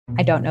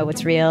I don't know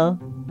what's real.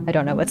 I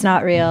don't know what's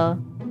not real.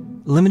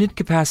 Limited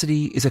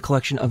Capacity is a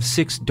collection of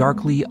 6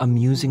 darkly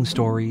amusing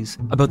stories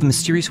about the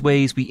mysterious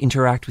ways we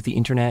interact with the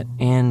internet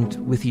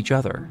and with each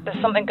other.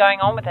 There's something going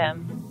on with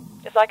him.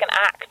 It's like an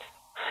act.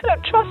 I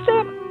don't trust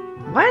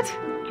him. What?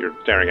 You're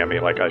staring at me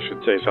like I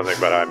should say something,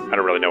 but I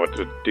don't really know what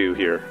to do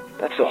here.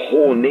 That's the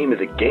whole name of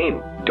the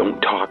game. Don't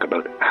talk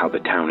about how the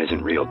town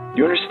isn't real.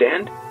 You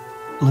understand?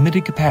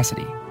 Limited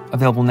Capacity.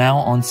 Available now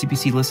on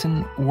CBC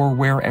Listen or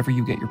wherever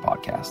you get your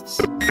podcasts.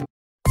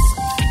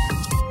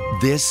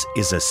 This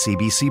is a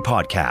CBC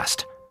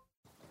podcast.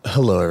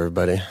 Hello,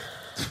 everybody.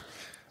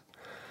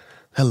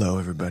 Hello,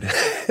 everybody.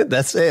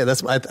 That's it.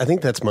 I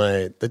think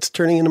that's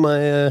turning into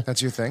my...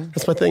 That's your thing?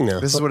 That's my thing now.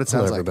 This is what it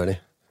sounds Hello, like. everybody.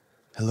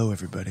 Hello,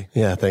 everybody.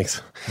 Yeah,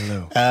 thanks.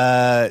 Hello.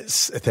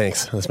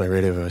 Thanks. That's my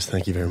radio voice.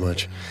 Thank you very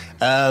much.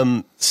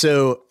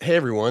 So, hey,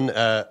 everyone.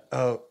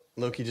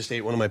 Loki just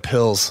ate one of my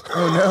pills.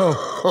 Oh, no.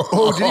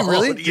 Oh, did he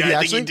really? Did yeah, he I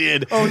actually? think he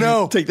did. Oh,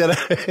 no. Take that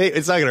out.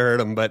 It's not going to hurt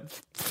him, but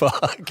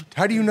fuck.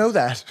 How do you know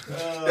that?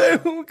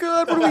 Oh,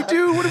 God. What do we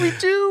do? What do we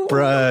do?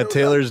 Bruh,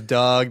 Taylor's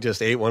dog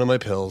just ate one of my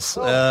pills.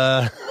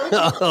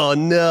 Oh,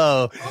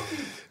 no.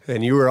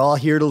 And you were all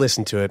here to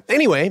listen to it.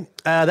 Anyway,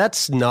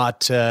 that's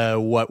not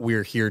what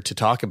we're here to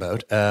talk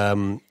about.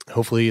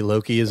 Hopefully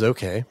Loki is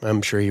okay.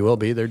 I'm sure he will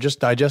be. They're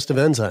just digestive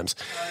enzymes.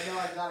 No,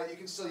 I got it. You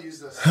can still use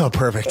this. Oh,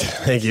 perfect.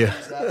 Thank you.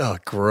 Oh,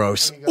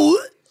 gross.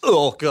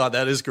 Oh, God,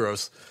 that is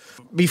gross.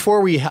 Before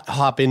we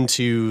hop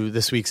into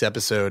this week's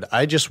episode,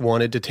 I just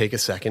wanted to take a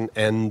second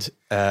and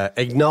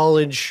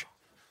acknowledge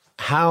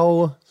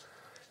how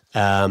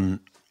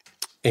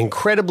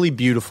incredibly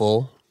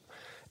beautiful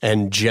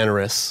and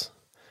generous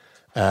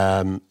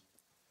Gord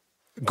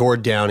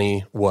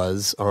Downey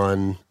was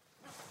on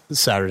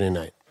Saturday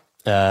night.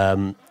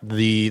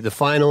 The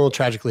final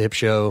Tragically Hip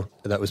show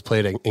that was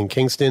played in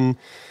Kingston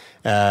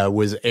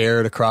was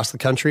aired across the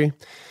country.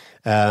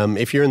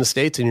 If you're in the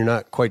States and you're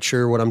not quite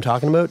sure what I'm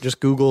talking about,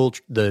 just Google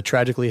the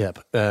Tragically Hip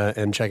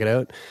and check it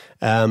out.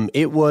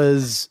 It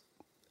was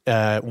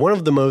one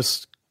of the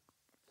most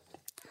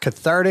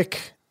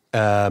cathartic,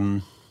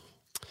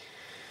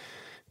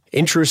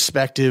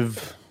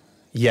 introspective,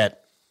 yet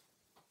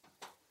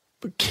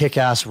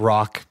kick-ass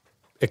rock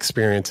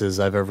experiences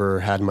I've ever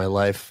had in my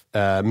life.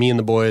 Me and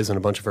the boys and a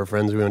bunch of our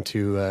friends, we went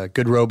to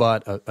Good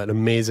Robot, an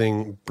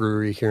amazing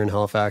brewery here in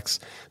Halifax.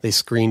 They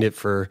screened it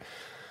for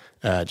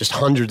just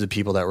hundreds of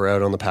people that were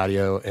out on the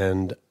patio,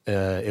 and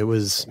it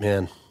was,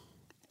 man,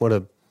 what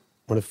a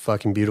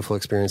fucking beautiful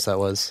experience that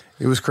was.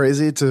 It was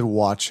crazy to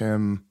watch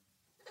him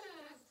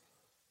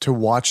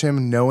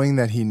knowing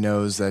that he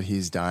knows that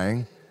he's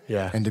dying.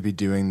 Yeah. And to be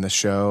doing the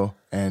show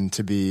and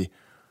to be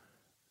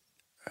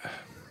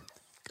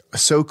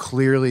so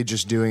clearly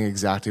just doing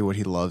exactly what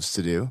he loves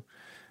to do.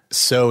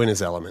 So in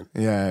his element.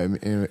 Yeah,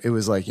 it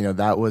was like,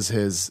 that was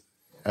his.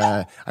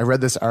 I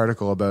read this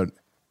article about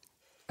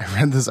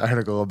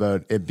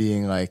it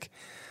being like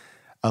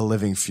a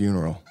living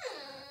funeral.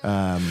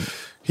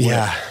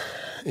 Yeah,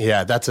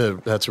 that's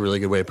a really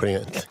good way of putting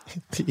it.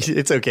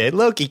 It's okay,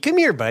 Loki. Come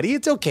here, buddy.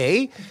 It's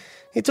okay.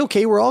 It's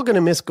okay. We're all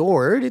gonna miss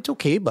Gord. It's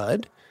okay,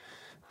 bud.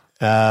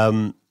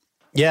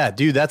 Yeah,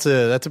 dude. That's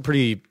a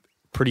pretty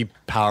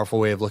powerful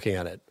way of looking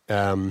at it.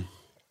 And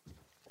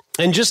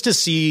just to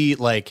see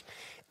like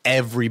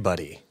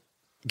everybody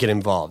get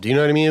involved, you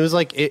know what I mean? It was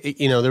like,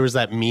 there was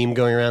that meme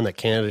going around that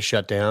Canada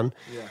shut down.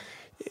 Yeah.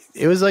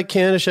 It was like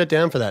Canada shut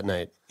down for that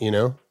night,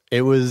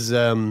 It was,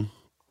 I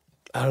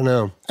don't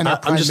know. And our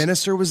prime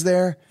minister was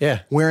there,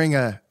 wearing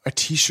a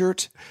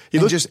T-shirt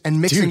and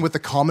mixing with the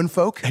common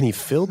folk. And he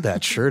filled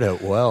that shirt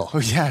out well. Oh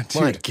yeah,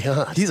 dude. My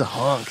God, he's a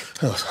hunk.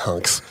 Those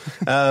hunks.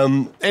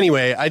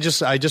 Anyway, I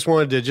just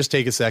wanted to just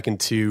take a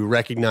second to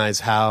recognize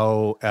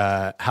how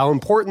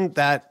important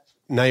that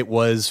night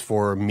was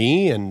for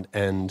me,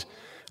 and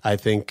I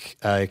think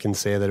I can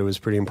say that it was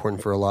pretty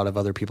important for a lot of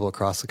other people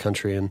across the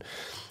country.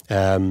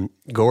 And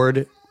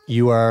Gord,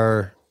 you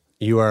are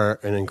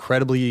an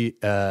incredibly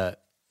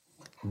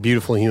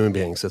beautiful human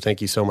being. So thank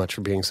you so much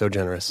for being so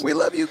generous. We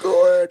love you,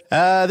 Gord.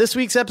 This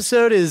week's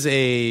episode is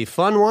a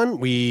fun one.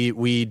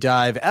 We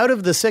dive out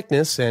of the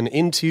sickness and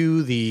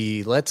into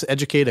the let's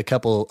educate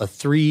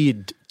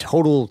three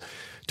total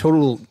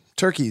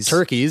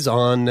turkeys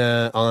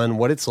on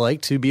what it's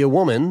like to be a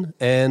woman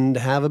and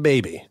have a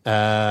baby,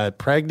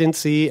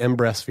 pregnancy and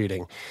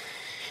breastfeeding.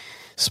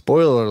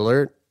 Spoiler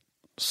alert.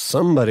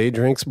 Somebody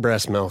drinks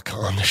breast milk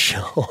on the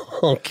show.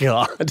 Oh,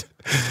 God.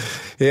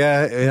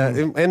 Yeah.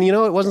 And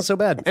it wasn't so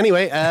bad.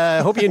 Anyway,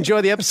 hope you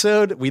enjoy the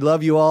episode. We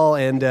love you all,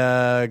 and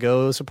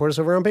go support us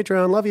over on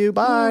Patreon. Love you.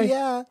 Bye. Ooh,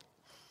 yeah.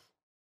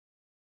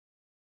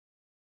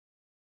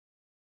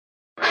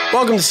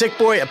 Welcome to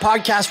Sickboy, a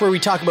podcast where we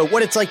talk about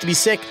what it's like to be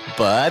sick.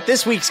 But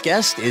this week's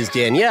guest is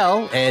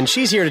Danielle, and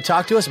she's here to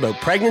talk to us about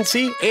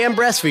pregnancy and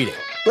breastfeeding.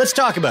 Let's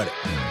talk about it.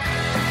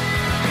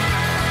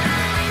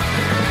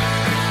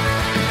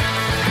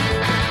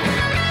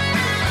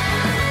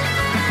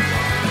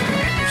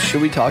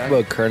 Should we talk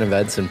about current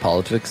events and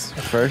politics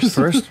first?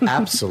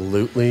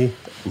 Absolutely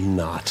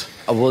not.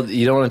 Well,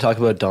 you don't want to talk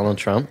about Donald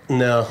Trump?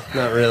 No,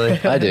 not really.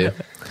 I do.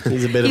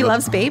 He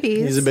loves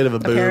babies. He's a bit of a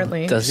boob.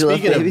 Apparently. Does he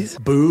love babies?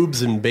 Of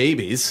boobs and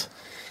babies,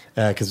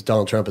 because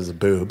Donald Trump is a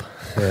boob,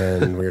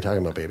 and we were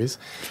talking about babies.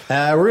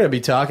 We're going to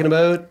be talking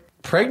about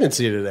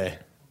pregnancy today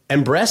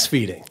and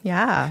breastfeeding.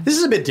 Yeah. This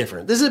is a bit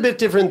different. This is a bit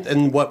different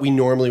than what we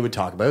normally would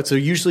talk about. So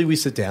usually we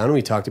sit down and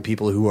we talk to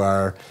people who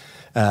are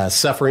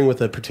suffering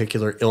with a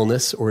particular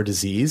illness or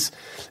disease.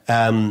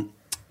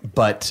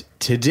 But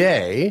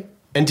today,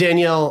 and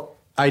Danielle,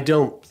 I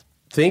don't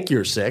think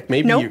you're sick.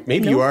 Maybe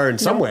you are in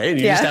some way, and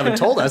you just haven't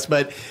told us.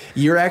 But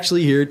you're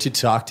actually here to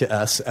talk to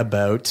us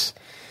about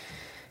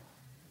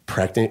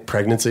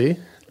pregnancy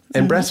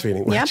and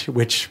breastfeeding,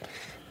 which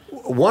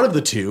one of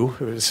the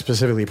two,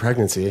 specifically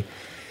pregnancy,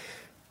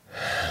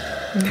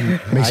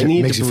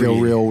 makes you feel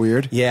real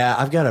weird. Yeah,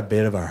 I've got a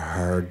bit of a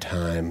hard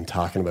time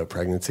talking about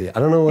pregnancy. I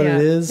don't know what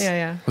it is.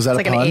 Yeah. Was that it's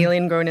like a pun? an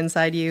alien growing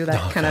inside you,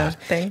 that kind of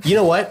thing. You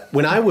know what?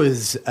 When I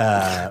was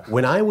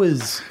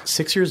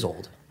 6 years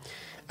old,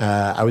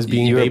 I was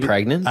being You were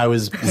pregnant? I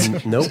was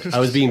nope. I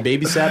was being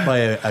babysat by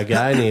a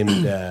guy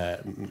named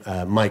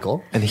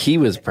Michael, And he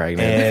was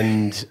pregnant.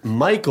 and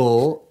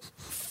Michael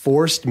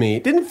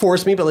didn't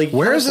force me, but like,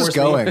 Where is this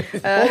going?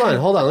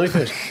 Hold on, let me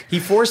finish. He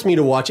forced me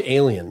to watch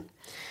Alien,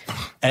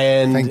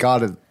 and Thank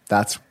God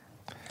that's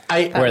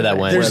Where that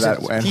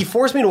went. He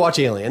forced me to watch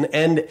Alien,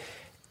 and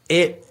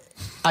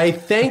I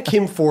thank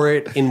him for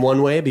it in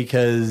one way,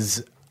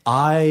 because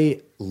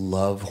I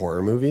love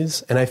horror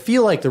movies, and I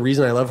feel like the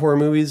reason I love horror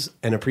movies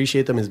and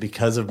appreciate them is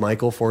because of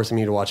Michael forcing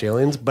me to watch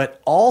Aliens,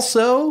 but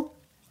also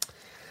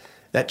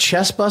that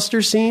chest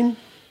buster scene.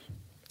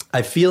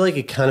 I feel like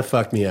it kind of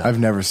fucked me up. I've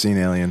never seen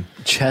Alien.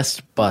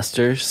 Chest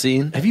buster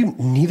scene.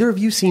 Neither of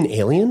you seen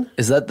Alien?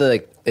 Is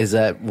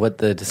that what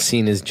the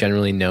scene is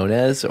generally known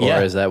as,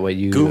 or is that what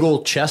you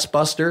Google chest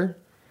buster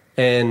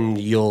and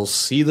you'll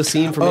see the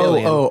scene from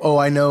Alien.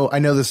 I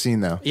know the scene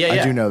though. Yeah,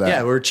 I do know that.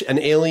 Yeah, where an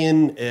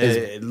alien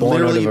is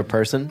born out of a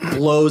person,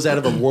 blows out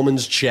of a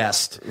woman's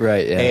chest.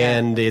 Right. Yeah.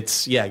 And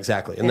it's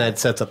exactly, and that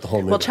sets up the whole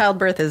movie. Well,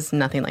 childbirth is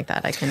nothing like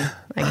that. I can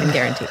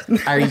guarantee.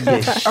 Are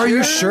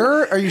you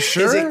sure? Are you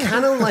sure? Is it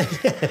kind of like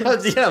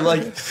I'm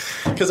like,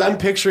 because I'm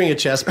picturing a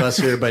chest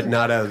buster, but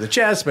not out of the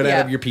chest, but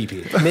out of your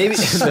pee-pee.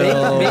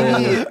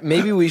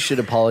 Maybe we should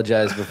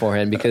apologize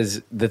beforehand,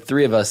 because the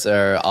three of us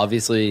are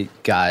obviously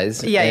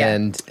guys.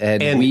 And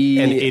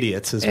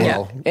idiots as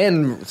well.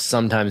 And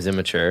sometimes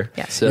immature.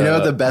 Yeah. So, you know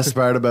what the best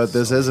part about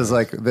this is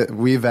like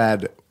we've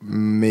had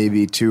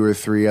maybe 2 or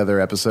 3 other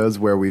episodes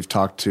where we've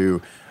talked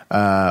to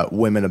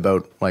women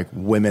about like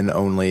women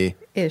only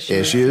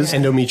issues,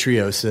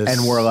 endometriosis,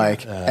 and we're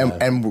like,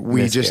 and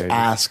we just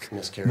ask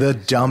the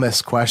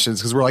dumbest questions,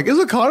 because we're like, is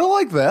it kind of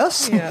like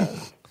this? Yeah.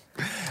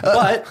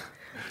 But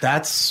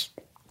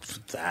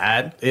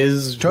that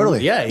is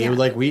totally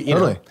like we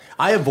know,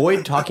 I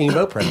avoid talking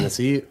about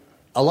pregnancy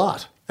a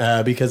lot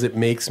because it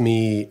makes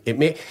me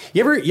you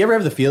ever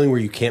have the feeling where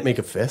you can't make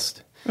a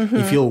fist? Mm-hmm.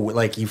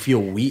 You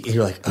feel weak.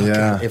 You're like,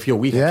 I feel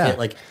weak. I can't,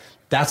 like,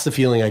 that's the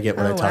feeling I get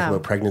when I talk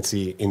about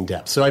pregnancy in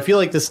depth. So I feel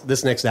like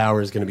this next hour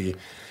is going to be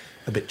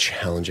a bit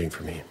challenging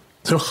for me.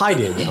 So hi,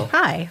 Danielle.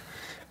 Hi.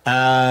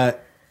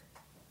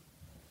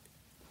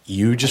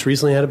 You just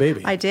recently had a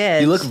baby. I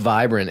did. You look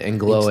vibrant and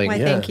glowing. Why,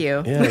 thank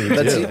you. Yeah, you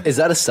do. Is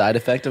that a side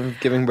effect of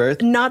giving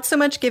birth? Not so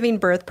much giving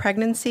birth.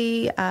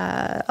 Pregnancy,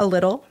 a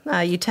little.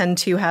 You tend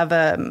to have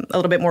a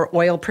little bit more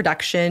oil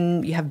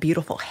production. You have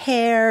beautiful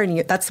hair,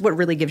 and that's what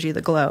really gives you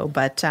the glow.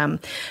 But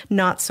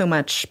not so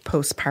much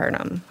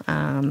postpartum.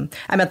 I'm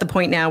at the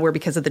point now where,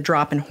 because of the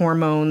drop in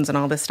hormones and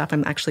all this stuff,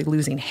 I'm actually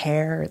losing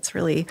hair. It's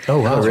really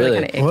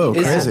really? Kind of Whoa,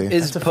 crazy.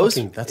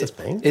 That's a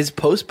thing. Is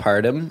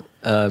postpartum?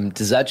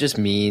 Does that just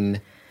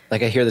mean?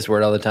 Like, I hear this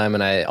word all the time,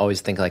 and I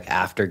always think, like,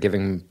 after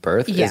giving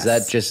birth. Yes. Is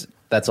that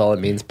that's all it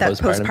means,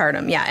 postpartum?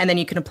 Postpartum, yeah. And then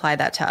you can apply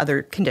that to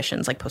other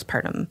conditions like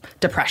postpartum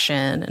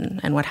depression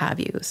and what have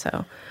you.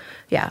 So,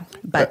 yeah.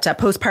 But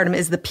postpartum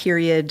is the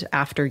period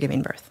after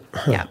giving birth.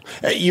 Yeah.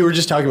 You were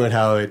just talking about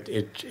how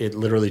it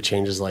literally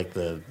changes, like,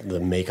 the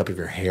makeup of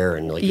your hair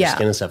and, like, your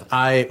skin and stuff.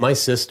 My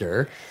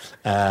sister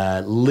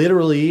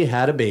literally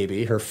had a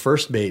baby, her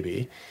first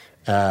baby,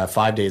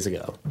 5 days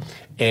ago.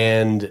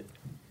 And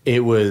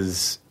it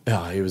was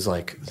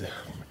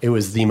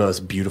the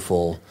most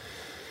beautiful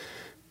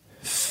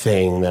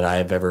thing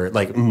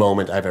that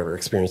moment I've ever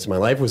experienced in my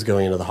life, was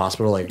going into the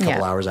hospital like a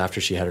couple hours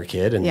after she had her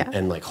kid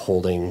and like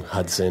holding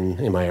Hudson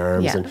in my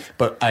arms. Yeah.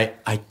 But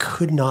I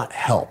could not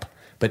help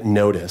but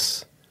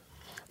notice.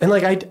 And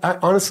like, I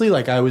honestly,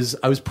 like, I was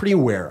pretty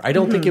aware. I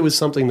don't think it was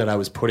something that I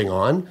was putting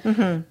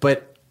on,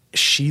 but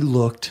she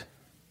looked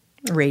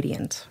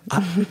radiant.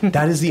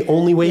 That is the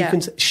only way you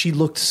can say. She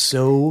looked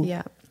so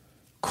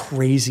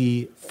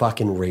crazy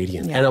fucking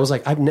radiant. And I was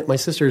like, my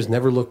sister has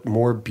never looked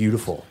more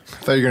beautiful. I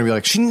thought you were going to be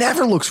like, she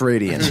never looks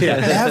radiant.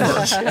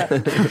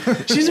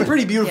 Ever. She's a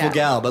pretty beautiful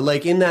gal, but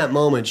like in that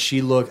moment, she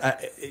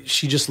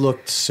just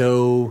looked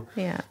so,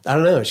 I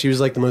don't know. She was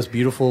like the most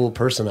beautiful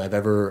person I've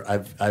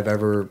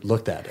ever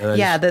looked at.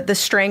 And the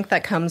strength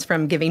that comes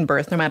from giving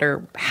birth, no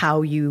matter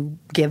how you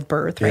give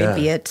birth, right?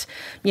 Be it,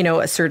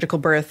 a surgical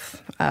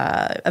birth,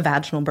 a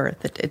vaginal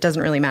birth, it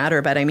doesn't really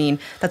matter. But I mean,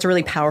 that's a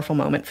really powerful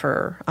moment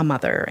for a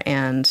mother.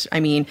 And I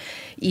mean,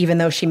 even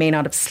though she may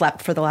not have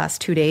slept for the last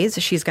 2 days,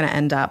 she's going to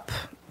end up,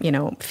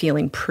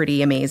 feeling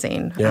pretty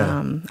amazing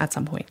at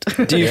some point.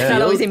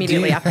 Not always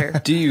immediately after.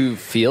 Do you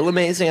feel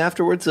amazing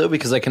afterwards, though?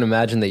 Because I can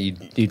imagine that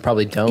you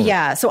probably don't.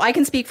 Yeah, so I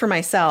can speak for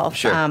myself.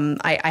 Sure.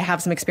 I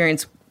have some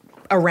experience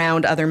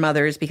around other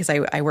mothers because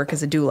I work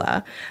as a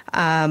doula.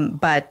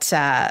 But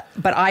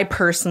I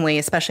personally,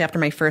 especially after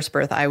my first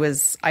birth,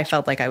 I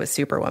felt like I was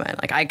Superwoman.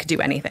 Like I could do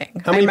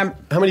anything. How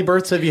many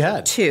births have you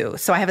had? 2.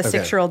 So I have a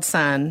 6-year-old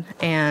son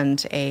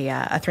and a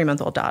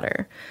 3-month-old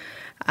daughter.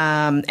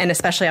 And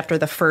especially after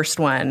the first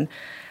one,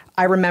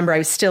 I remember I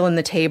was still in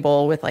the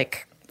table with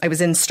I was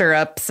in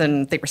stirrups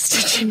and they were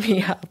stitching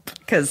me up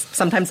because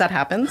sometimes that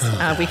happens.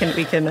 We can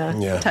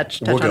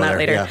touch on that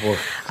later.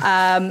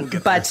 Yeah,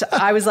 but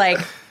I was like,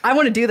 I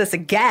want to do this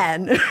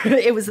again.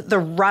 It was the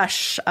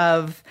rush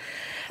of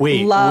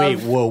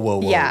love.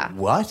 Whoa. Yeah.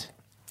 What?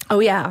 Oh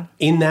yeah.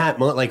 In that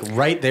moment, like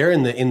right there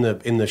in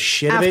the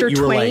shit after of it,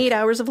 you were like, 28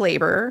 hours of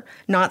labor,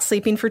 not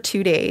sleeping for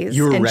 2 days,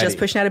 and just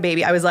pushing out a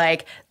baby, I was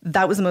like,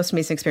 that was the most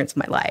amazing experience of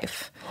my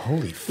life.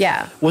 Holy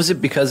yeah. Was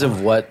it because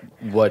of what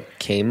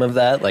came of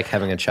that, like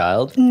having a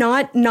child?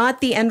 Not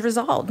the end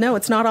result. No,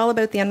 it's not all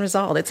about the end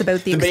result. It's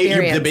about the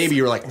experience. The baby,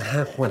 you were like,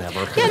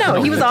 whatever. Yeah,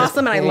 no, he was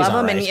awesome and I love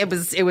him. Right. And it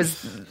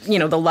was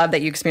the love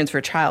that you experience for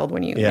a child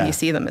when you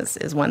see them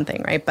is one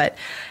thing, right? But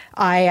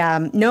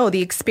I know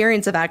the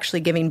experience of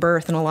actually giving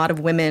birth, and a lot of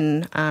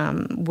women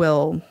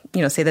will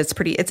say that it's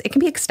pretty. It can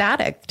be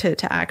ecstatic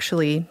to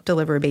actually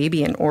deliver a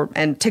baby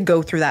and to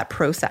go through that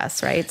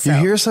process, right? So, you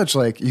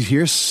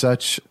hear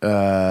such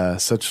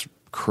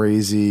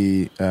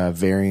crazy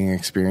varying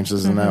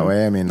experiences in that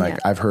way. I mean,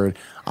 I've heard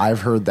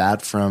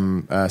that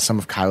from some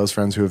of Kyla's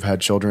friends who have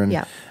had children,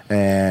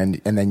 and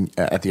then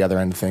at the other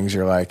end of things,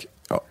 you're like,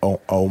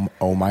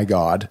 oh my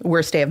God,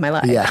 worst day of my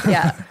life.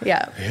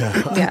 Yeah.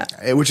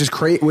 Which is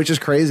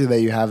crazy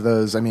that you have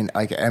those. I mean,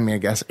 I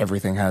guess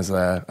everything has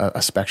a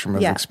spectrum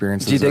of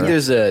experiences. Do you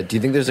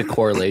think there's a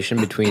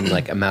correlation between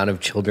like amount of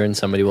children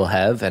somebody will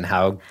have and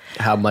how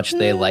much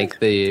they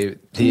like the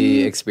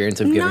experience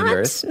of giving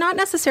birth? Not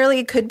necessarily.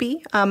 It could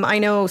be. I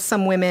know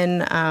some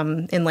women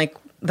in like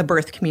the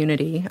birth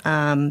community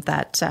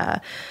that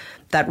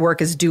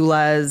work as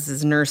doulas,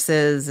 as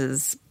nurses,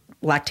 as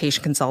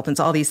lactation consultants,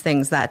 all these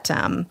things that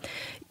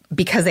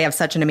because they have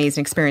such an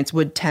amazing experience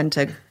would tend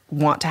to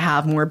want to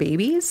have more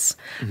babies.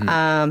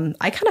 Mm-hmm.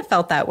 I kind of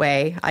felt that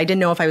way. I didn't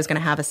know if I was going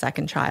to have a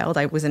second child.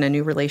 I was in a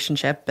new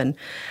relationship, and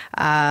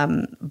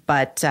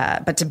but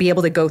to be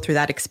able to go through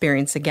that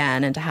experience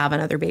again and to have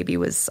another baby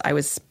I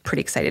was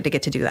pretty excited to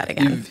get to do that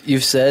again.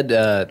 You've said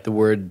the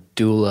word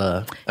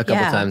doula a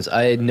couple times.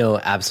 I know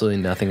absolutely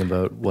nothing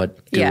about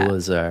what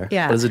doulas are.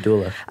 Yeah. What is a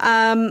doula?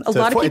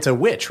 It's a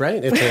witch,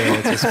 right? It's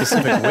a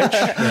specific witch.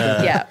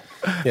 Yeah.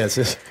 Yeah, it's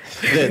just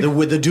the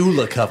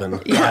doula coven.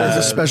 Yeah,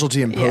 it's a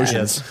specialty in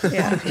potions.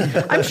 Yeah.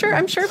 I'm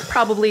sure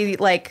probably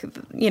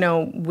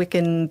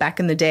Wiccan back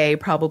in the day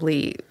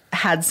probably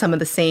had some of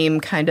the same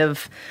kind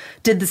of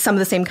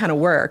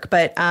work,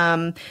 but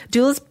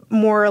doula's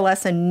more or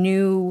less a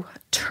new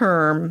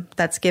term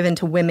that's given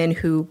to women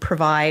who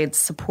provide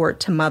support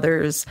to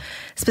mothers,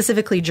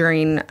 specifically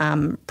during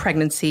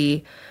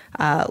pregnancy,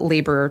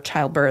 labor,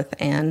 childbirth,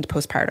 and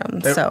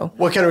postpartum. So,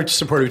 what kind of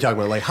support are we talking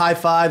about? Like high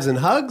fives and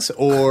hugs,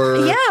 or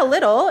a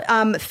little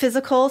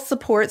physical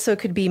support. So it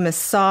could be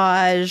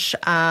massage,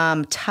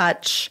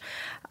 touch.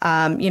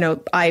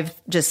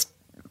 I've just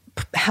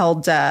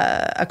held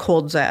a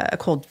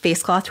cold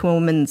face cloth to a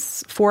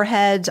woman's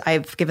forehead.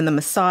 I've given them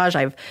massage.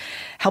 I've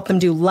helped them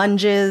do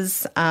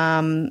lunges.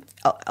 A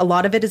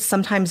lot of it is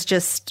sometimes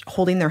just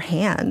holding their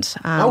hand.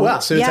 Oh wow!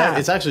 So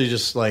it's actually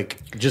just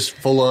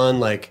full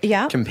on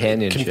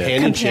companionship.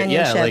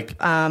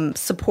 Yeah,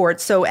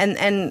 support. So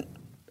and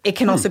it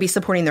can also be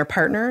supporting their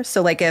partner.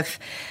 So like if.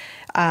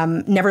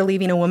 Never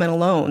leaving a woman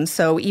alone.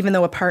 So even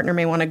though a partner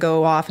may want to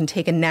go off and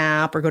take a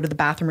nap or go to the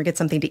bathroom or get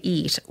something to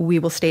eat, we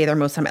will stay there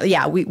most of the time.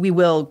 Yeah, we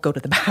will go to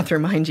the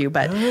bathroom, mind you,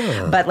 but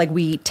like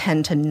we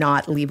tend to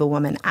not leave a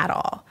woman at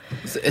all.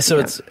 So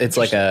it's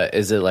like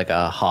is it like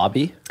a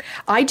hobby?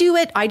 I do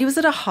it as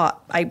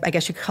I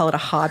guess you could call it a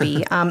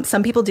hobby.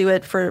 Some people do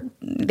it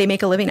they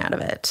make a living out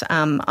of it.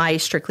 I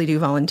strictly do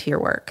volunteer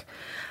work.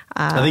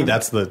 I think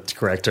that's the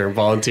correct term,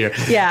 volunteer.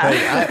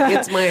 Yeah.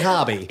 It's my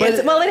hobby. It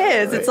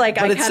is. It's like,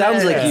 but it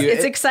sounds like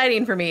it's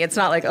exciting for me. It's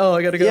not like,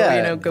 I got to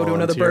go, go to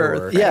another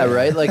birth. Work. Yeah,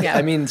 right? Like,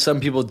 I mean, some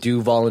people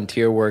do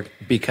volunteer work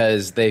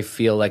because they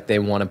feel like they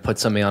want to put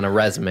something on a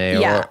resume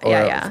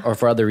or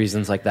for other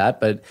reasons like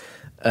that. But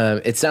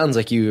it sounds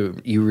like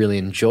you really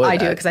enjoy I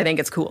that. do because I think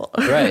it's cool.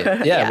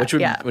 Right.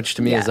 Yeah. Which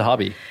to me is a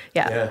hobby.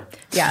 Yeah.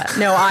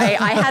 No,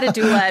 I had a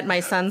doula at my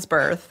son's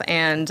birth,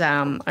 and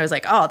I was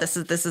like, oh, this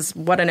is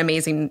what an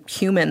amazing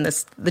human the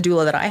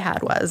doula that I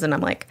had was. And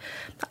I'm like,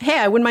 hey,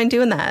 I wouldn't mind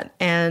doing that.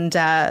 And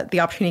the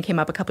opportunity came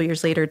up a couple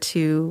years later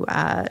to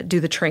do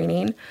the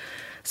training.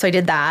 So I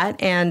did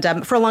that.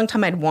 And for a long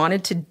time, I'd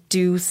wanted to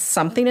do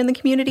something in the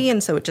community.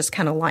 And so it just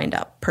kind of lined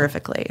up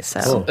perfectly.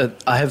 So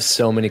I have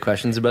so many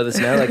questions about this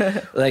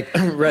now.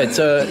 Right.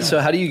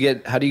 So how do you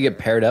get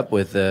paired up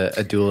with a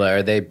doula?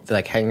 Are they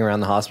like hanging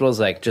around the hospitals,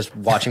 like just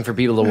watching for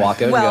people to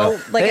walk out? Well,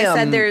 and go, like hey, I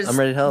said, I'm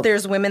ready to help.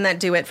 There's women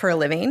that do it for a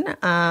living.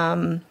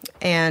 And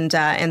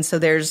so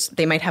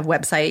they might have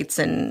websites,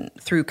 and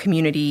through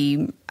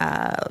community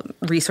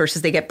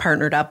resources, they get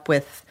partnered up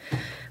with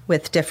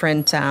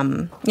different,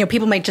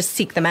 people might just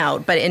seek them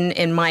out. But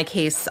in my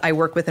case, I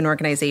work with an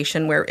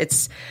organization where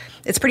it's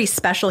pretty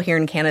special here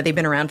in Canada. They've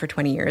been around for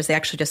 20 years. They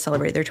actually just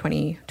celebrated their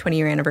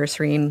 20-year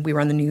anniversary, and we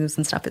were on the news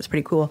and stuff. It's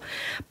pretty cool.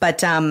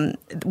 But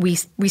we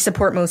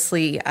support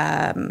mostly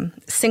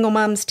single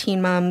moms,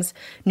 teen moms,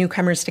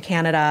 newcomers to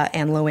Canada,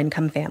 and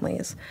low-income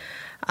families.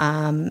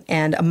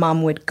 And a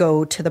mom would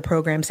go to the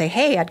program, say,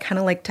 hey, I'd kind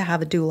of like to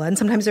have a doula. And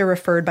sometimes they're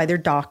referred by their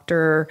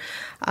doctor,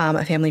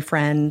 a family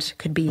friend,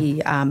 could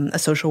be a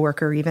social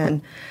worker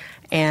even.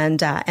 And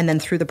then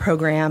through the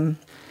program,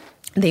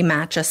 they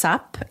match us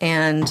up.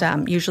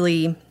 And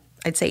usually,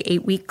 I'd say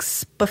 8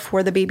 weeks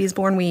before the baby's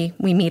born, we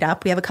meet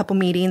up. We have a couple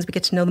meetings. We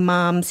get to know the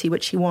mom, see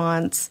what she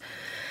wants.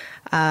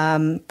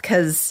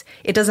 Because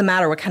it doesn't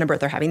matter what kind of birth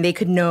they're having. They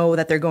could know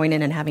that they're going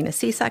in and having a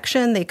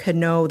C-section. They could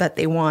know that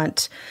they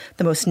want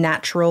the most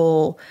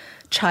natural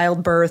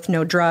childbirth,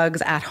 no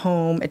drugs, at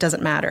home. It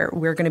doesn't matter.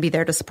 We're going to be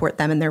there to support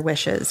them in their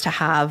wishes to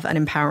have an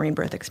empowering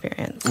birth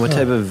experience. What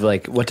type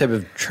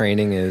of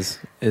training is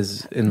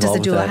involved? Does the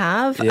doula with that?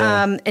 have?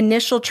 Yeah.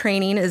 Initial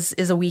training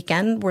is a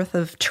weekend worth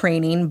of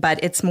training,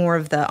 but it's more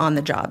of the on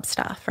the job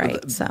stuff, right?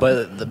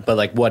 But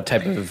like what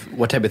type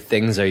of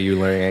things are you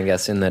learning, I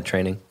guess, in that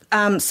training?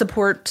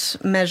 Support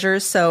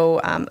measures. So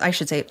I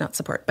should say not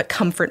support, but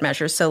comfort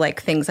measures. So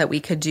like things that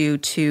we could do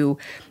to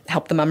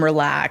help the mom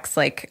relax,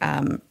 like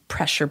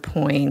pressure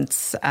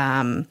points,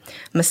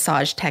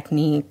 massage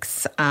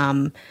techniques,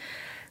 how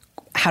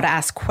to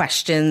ask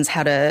questions,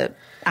 how to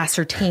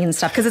ascertain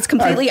stuff, because it's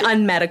completely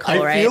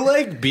unmedical, right?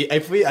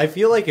 I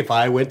feel like if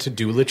I went to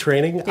doula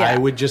training, I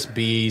would just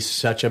be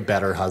such a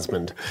better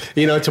husband,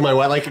 to my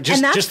wife. Like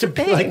just to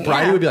be like,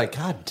 Bridie would be like,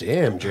 God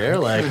damn, Jer,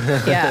 like,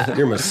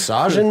 you're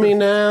massaging me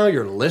now,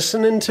 you're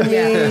listening to me,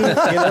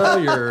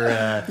 your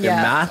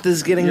math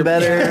is getting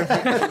better.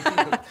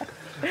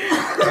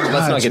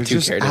 Let's not get too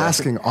just carried away.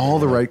 Asking all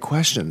the right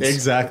questions.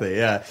 Exactly.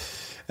 Yeah.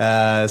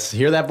 So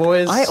hear that,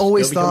 boys? I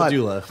always thought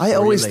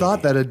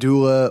that a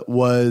doula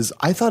was.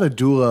 I thought a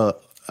doula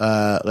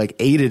like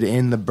aided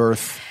in the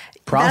birth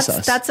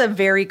process. That's a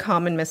very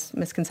common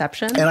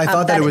misconception. And I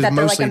thought that it was that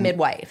mostly they're like a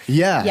midwife.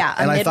 Yeah.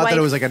 And I thought that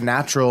it was like a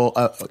natural,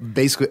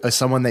 basically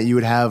someone that you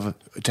would have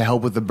to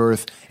help with the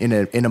birth in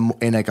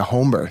like a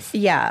home birth.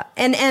 Yeah,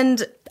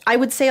 and I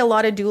would say a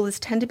lot of doulas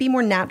tend to be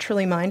more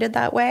naturally minded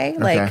that way.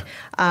 Like,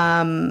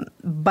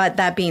 but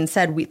that being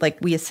said,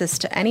 we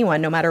assist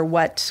anyone, no matter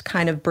what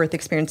kind of birth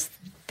experience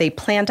they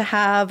plan to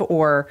have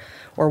or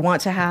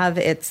want to have.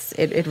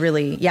 It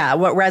really,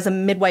 whereas a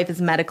midwife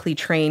is medically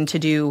trained to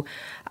do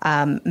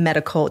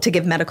to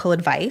give medical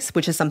advice,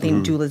 which is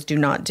something doulas do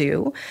not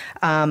do.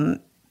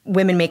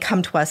 Women may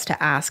come to us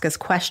to ask us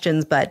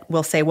questions, but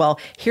we'll say, well,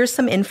 here's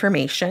some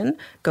information.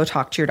 Go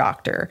talk to your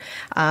doctor.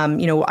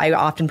 I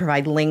often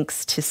provide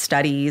links to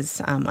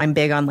studies. I'm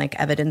big on like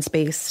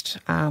evidence-based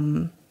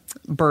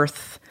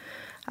birth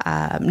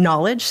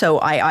knowledge. So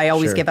I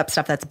always give up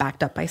stuff that's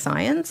backed up by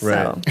science.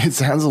 Right. So. It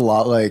sounds a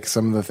lot like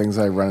some of the things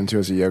I run into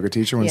as a yoga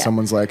teacher when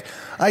someone's like,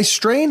 I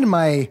strained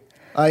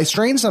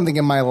something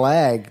in my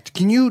leg.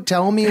 Can you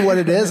tell me what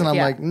it is? And I'm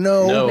like,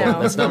 no,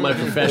 that's not my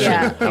profession.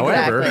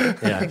 However,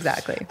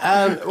 exactly.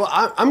 Well,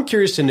 I'm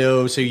curious to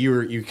know. So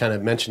you kind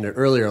of mentioned it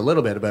earlier a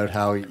little bit about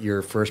how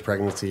your first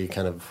pregnancy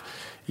kind of,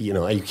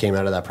 you came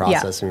out of that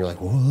process and you're like,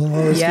 whoa,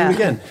 let's do it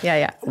again.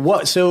 Yeah.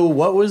 What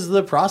was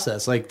the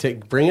process like? To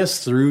bring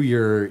us through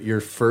your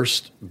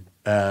first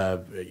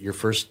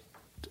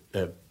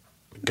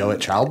go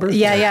at childbirth?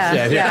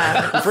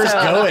 Yeah. First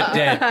go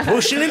at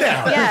pushing it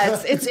out.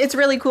 Yeah, it's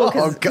really cool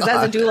because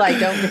as a doula, I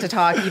don't get to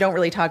talk. You don't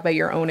really talk about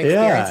your own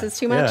experiences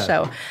too much.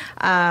 So,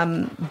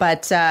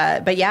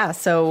 but yeah.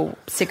 So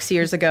 6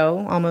 years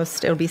ago,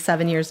 almost it'll be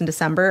 7 years in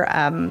December.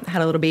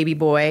 Had a little baby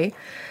boy.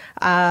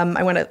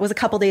 It was a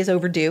couple days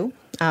overdue.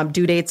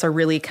 Due dates are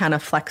really kind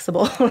of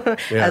flexible,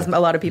 as a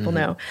lot of people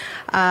know.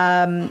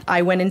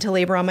 I went into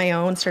labor on my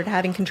own, started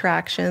having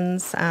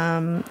contractions,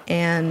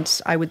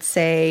 and I would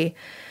say,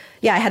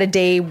 I had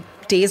a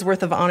day's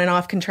worth of on and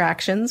off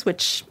contractions,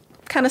 which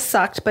kind of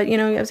sucked, but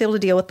I was able to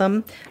deal with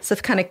them.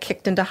 Stuff kind of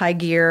kicked into high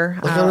gear.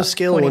 Like on a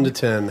scale of 1 to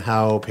 10,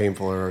 how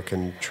painful are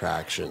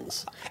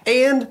contractions?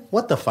 And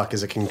what the fuck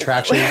is a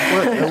contraction?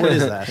 What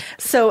is that?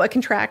 So a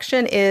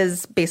contraction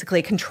is basically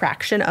a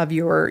contraction of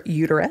your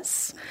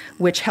uterus,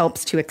 which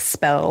helps to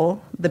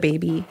expel the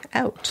baby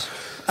out.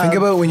 Think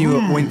about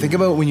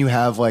when you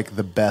have like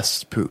the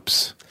best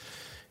poops.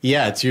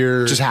 Yeah,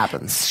 just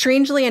happens.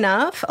 Strangely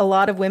enough, a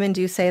lot of women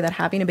do say that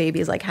having a baby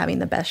is like having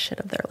the best shit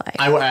of their life.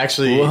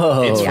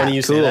 It's funny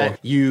you say that.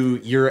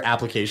 Your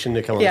application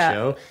to come on the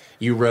show,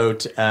 you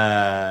wrote,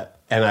 and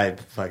I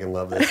fucking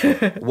love this.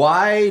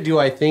 Why do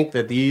I think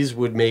that these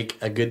would make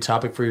a good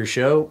topic for your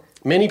show?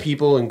 Many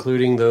people,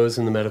 including those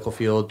in the medical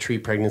field,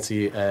 treat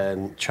pregnancy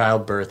and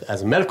childbirth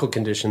as a medical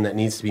condition that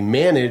needs to be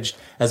managed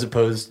as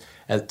opposed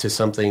to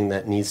something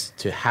that needs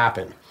to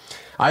happen.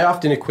 I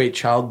often equate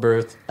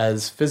childbirth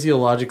as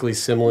physiologically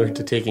similar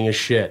to taking a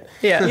shit.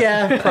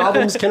 Yeah,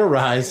 problems can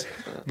arise,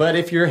 but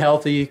if you're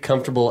healthy,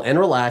 comfortable, and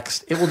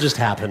relaxed, it will just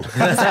happen.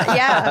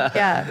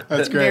 Yeah.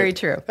 That's great. Very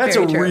true. That's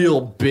Very a true.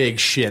 real big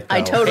shit, though.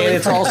 I totally And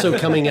it's also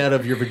coming out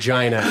of your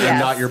vagina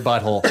and not your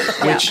butthole,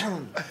 which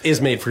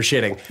is made for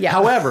shitting. Yeah.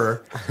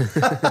 However,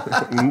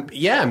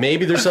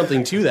 maybe there's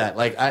something to that.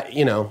 Like, I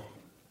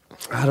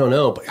don't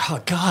know, but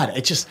oh God,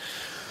 it just...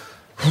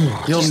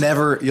 You'll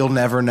never know. You'll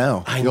never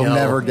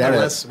get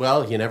it.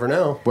 Well, you never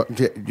know.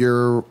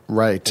 You're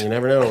right. You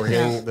never know.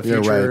 The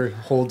future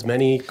holds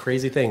many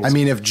crazy things. I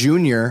mean, if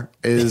Junior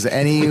is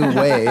any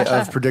way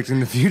of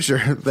predicting the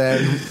future,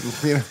 then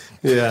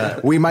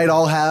we might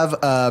all have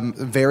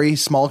very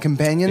small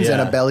companions and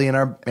a belly in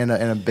our and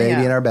a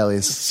baby in our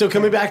bellies. So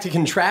coming back to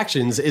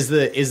contractions, is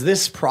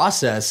this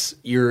process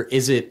I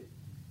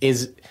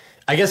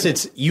guess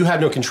it's you have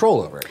no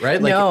control over it,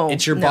 right? Like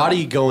it's your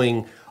body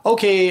going,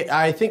 okay,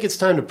 I think it's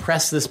time to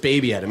press this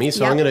baby out of me,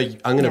 so I'm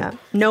gonna.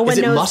 No one knows.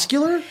 Is it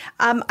muscular?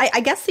 I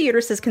guess the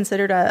uterus is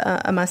considered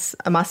a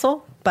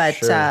muscle, but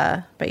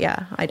sure. but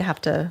yeah, I'd have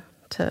to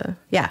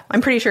I'm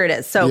pretty sure it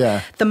is.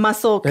 So the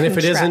muscle, and if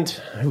it isn't,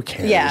 who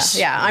cares?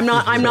 Yeah. I'm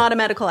not a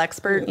medical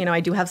expert. I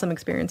do have some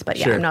experience, but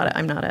sure. I'm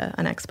not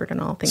an expert in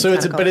all things. So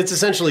medical. it's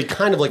essentially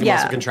kind of like a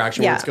muscle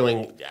contraction where it's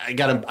going. I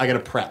gotta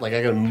prep, like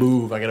I gotta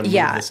move. I gotta move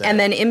this out. And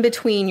then in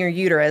between your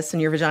uterus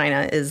and your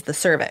vagina is the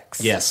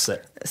cervix. Yes.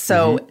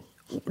 So.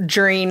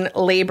 During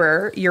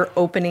labor, your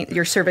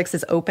cervix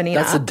is opening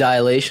up. That's the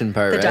dilation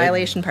part, right? The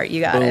dilation part,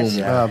 you got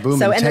it. Boom.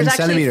 So, and there's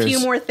actually centimeters. a few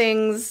more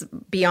things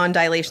beyond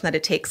dilation that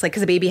it takes, like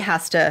because a baby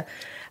has to.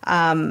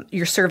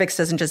 Your cervix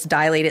doesn't just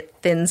dilate; it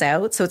thins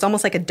out. So it's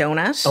almost like a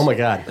donut. Oh my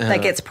God!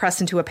 That gets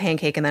pressed into a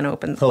pancake and then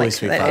opens. Holy like,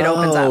 sweet it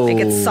opens up. It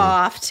gets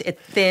soft. It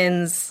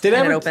thins. It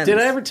opens. Did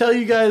I ever tell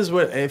you guys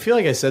what? I feel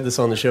like I said this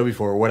on the show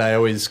before. What I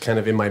always kind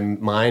of in my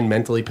mind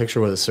mentally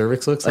picture what a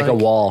cervix looks like. Like a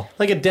wall,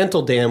 like a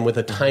dental dam with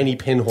a tiny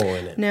pinhole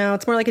in it. No,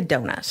 it's more like a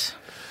donut.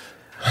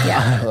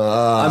 Yeah,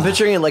 I'm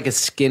picturing it like a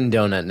skin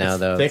donut now,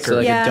 though. Thicker. So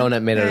like a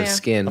donut made out of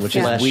skin, which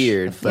is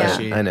weird.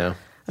 Fleshy. I know.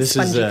 This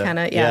spongy is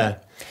kinda,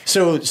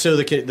 So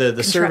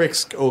the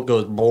cervix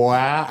goes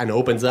blah and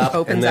opens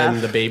up, and then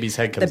the baby's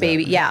head comes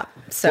out.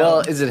 So well,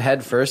 is it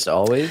head first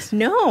always?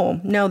 No.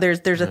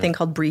 There's a thing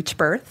called breech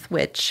birth,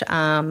 which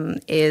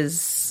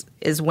is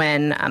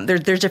when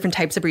there's different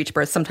types of breech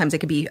birth. Sometimes it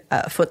could be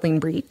a footling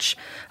breech.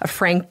 A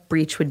frank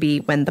breech would be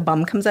when the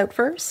bum comes out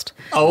first.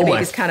 Oh, the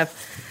baby's kind of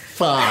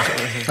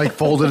fuck, like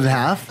folded in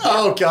half.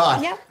 Oh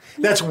God. Yeah.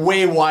 That's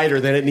way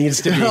wider than it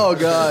needs to be. Oh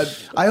God!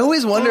 I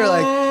always wonder,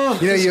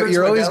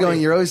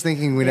 you're always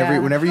thinking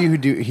whenever you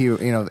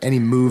do any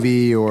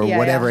movie or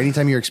whatever,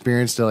 anytime you're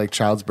experienced to like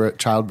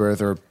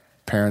childbirth or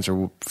parents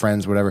or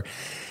friends, whatever,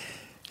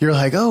 you're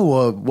like, oh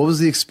well, what was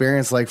the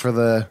experience like for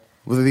the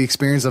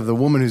experience of the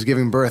woman who's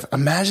giving birth?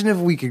 Imagine if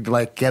we could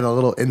like get a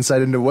little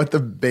insight into what the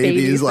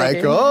baby is like.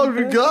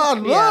 Oh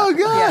God! Oh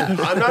God!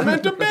 I'm not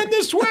meant to bend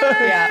this way.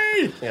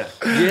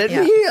 Get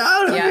me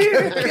out of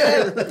here!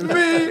 Get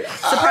me!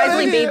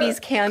 Surprisingly, babies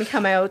can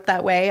come out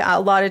that way. A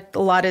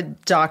lot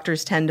of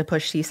doctors tend to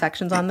push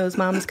C-sections on those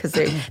moms because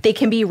they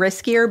can be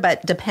riskier,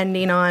 but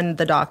depending on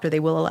the doctor, they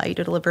will allow you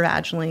to deliver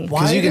vaginally.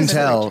 Because you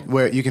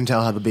can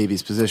tell how the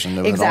baby's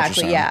positioned.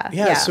 Exactly.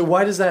 Yeah. So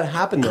why does that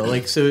happen though?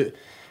 Like so.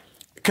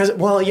 Because,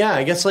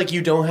 I guess, like,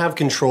 you don't have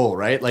control,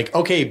 right? Like,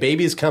 okay,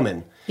 baby's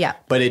coming. Yeah.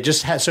 But it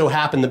just so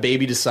happened the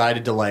baby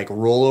decided to, like,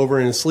 roll over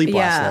in his sleep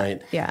last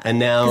night. Yeah. And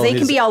now... Because they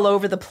can be all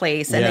over the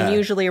place. And then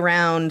usually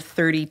around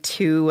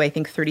 32, I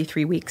think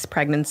 33 weeks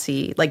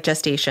pregnancy, like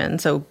gestation.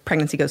 So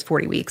pregnancy goes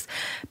 40 weeks.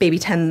 Baby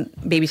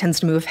tends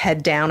to move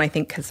head down, I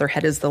think, because their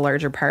head is the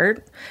larger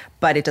part.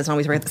 But it doesn't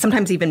always work.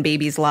 Sometimes even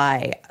babies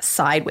lie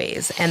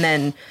sideways. And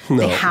then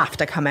they have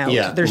to come out.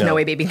 Yeah, There's no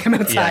way baby can come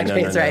out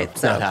sideways, right?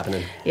 It's not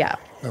happening. Yeah.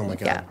 Oh my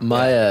God.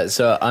 My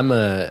so I'm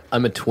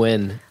a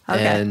twin,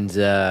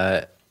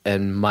 Okay.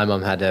 and my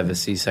mom had to have a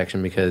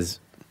C-section because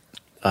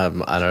I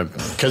don't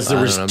because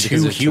there was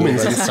two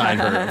humans inside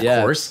her, of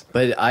course.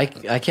 But I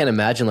can't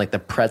imagine like the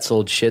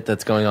pretzeled shit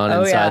that's going on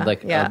inside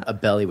a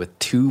belly with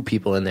two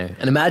people in there,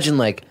 and imagine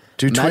like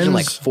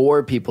like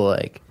four people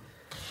like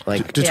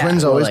do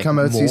twins always like come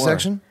out more.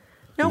 C-section?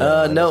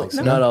 No,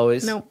 not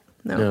always. No.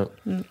 No.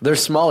 They're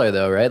smaller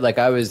though, right? Like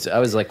I was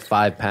like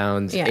 5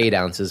 pounds, 8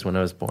 ounces when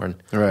I was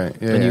born. Right.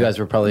 Yeah, and you guys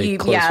were probably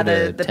closer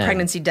to the 10.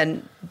 pregnancy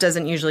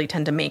doesn't usually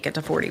tend to make it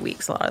to 40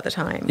 weeks a lot of the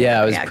time.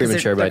 Yeah, I was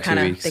premature by 2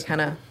 weeks. They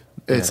kind of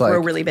it's like,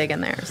 grow really big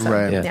in there. So,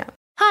 right. Yeah.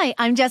 Hi,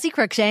 I'm Jessie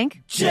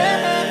Cruikshank. Jessie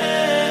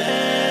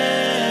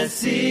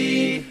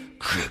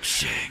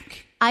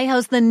Cruikshank. I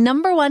host the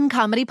 #1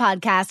 comedy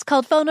podcast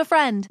called Phone a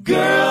Friend.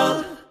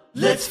 Girl,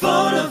 let's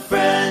phone a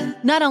friend.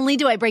 Not only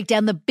do I break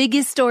down the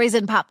biggest stories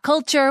in pop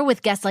culture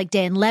with guests like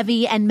Dan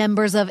Levy and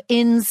members of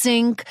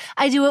NSYNC,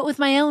 I do it with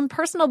my own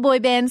personal boy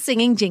band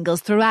singing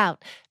jingles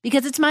throughout.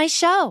 Because it's my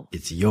show.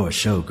 It's your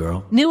show,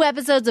 girl. New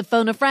episodes of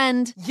Phone a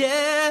Friend.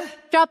 Yeah.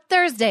 Drop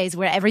Thursdays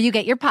wherever you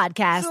get your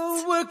podcasts.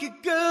 So work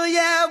it, girl,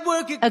 yeah,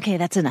 work it. Okay,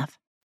 that's enough.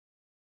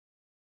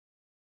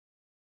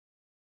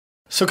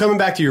 So coming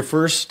back to your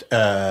first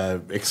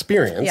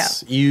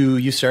experience,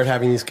 you start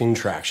having these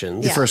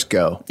contractions. Your first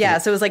go. Yeah,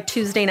 so it was like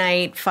Tuesday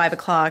night, 5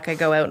 o'clock. I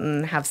go out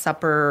and have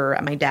supper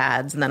at my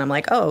dad's, and then I'm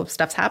like, oh,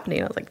 stuff's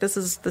happening. I was like, this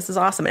is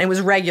awesome. And it was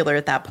regular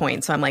at that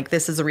point, so I'm like,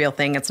 this is a real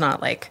thing. It's not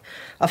like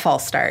a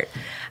false start.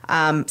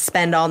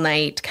 Spend all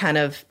night kind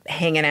of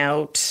hanging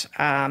out,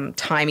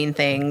 timing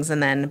things,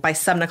 and then by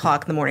 7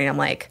 o'clock in the morning, I'm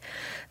like,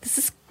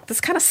 this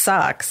kind of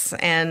sucks,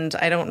 and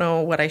I don't know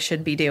what I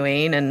should be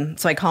doing. And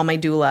so I call my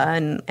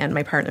doula, and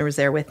my partner was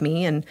there with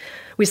me, and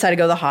we decided to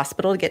go to the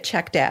hospital to get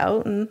checked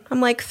out. And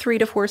I'm like 3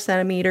 to 4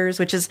 centimeters,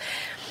 which is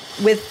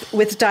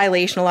with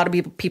dilation. A lot of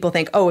people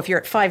think, oh, if you're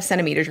at 5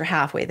 centimeters, you're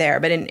halfway there.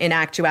 But in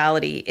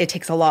actuality, it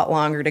takes a lot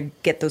longer to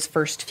get those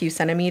first few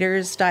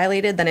centimeters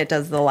dilated than it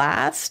does the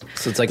last.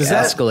 So it's like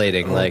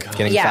escalating,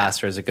 getting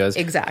faster as it goes.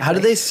 Exactly. How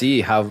do they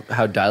see how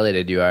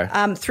dilated you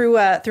are? Through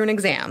an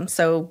exam.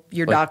 So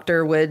your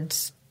doctor would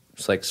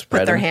like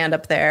spread put their them. hand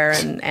up there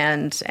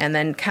and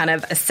then kind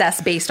of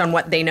assess based on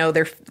what they know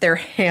their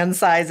hand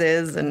size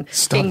is and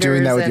stop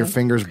doing that with your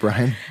fingers,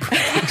 Brian.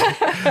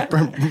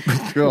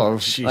 Oh,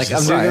 like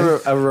I'm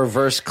doing a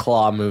reverse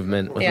claw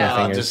movement with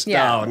my fingers.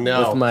 Oh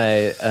no, with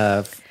my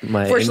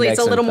Fortunately, it's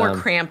a little more thumb.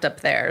 cramped up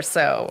there,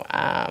 so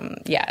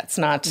it's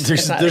not.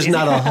 There's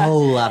not a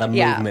whole lot of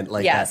movement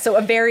like that. Yeah, so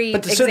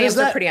exams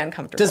are pretty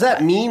uncomfortable. Does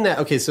that mean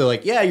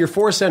that you're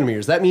 4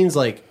 centimeters? That means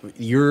like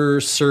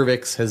your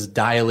cervix has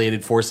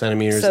dilated 4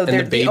 centimeters, so and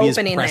the baby is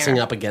pressing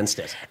there. up against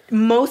it.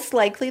 Most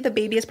likely, the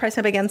baby is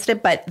pressing up against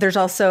it, but there's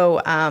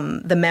also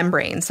the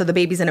membrane. So the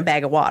baby's in a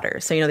bag of water.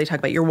 So they talk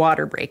about your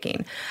water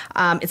breaking.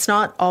 It's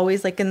not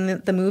always like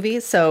in the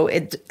movies. So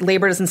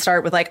labor doesn't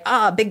start with like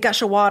a big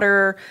gush of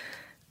water,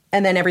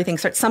 and then everything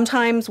starts.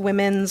 Sometimes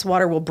women's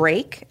water will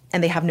break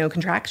and they have no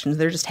contractions.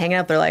 They're just hanging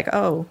out. They're like,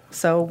 oh,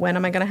 so when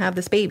am I going to have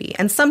this baby?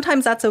 And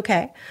sometimes that's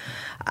okay.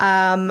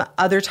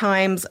 Other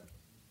times,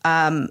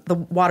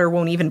 the water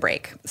won't even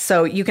break.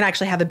 So you can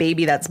actually have a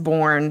baby that's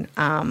born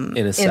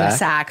in a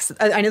sack.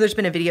 I know there's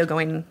been a video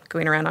going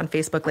around on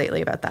Facebook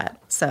lately about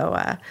that.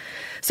 So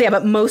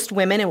but most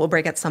women, it will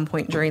break at some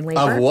point during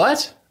labor. Of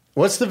what?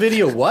 What's the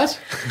video? What?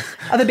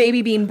 Of a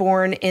baby being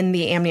born in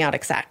the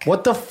amniotic sac.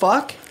 What the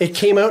fuck? It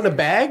came out in a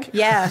bag?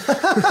 Yeah.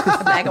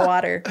 A bag of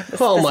water. This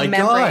my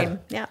membrane. God.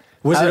 Yeah.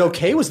 Was it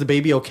okay? Was the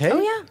baby okay?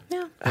 Oh,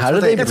 yeah. How do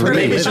they The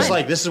baby's just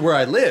like, this is where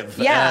I live.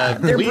 Yeah.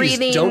 They're please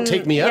breathing. Don't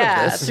take me out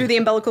of this. Through the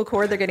umbilical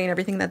cord, they're getting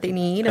everything that they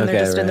need, and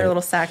they're just in their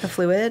little sack of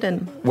fluid.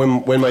 And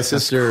when my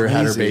sister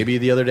had her baby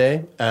the other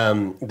day,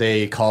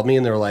 they called me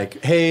and they were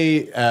like,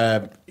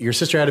 hey, your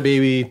sister had a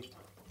baby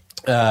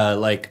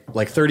like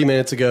 30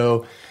 minutes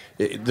ago.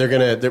 What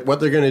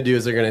they're gonna do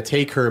is they're gonna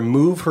take her,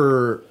 move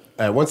her.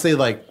 Once they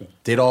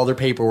did all their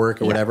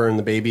paperwork or whatever, and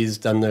the baby's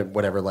done the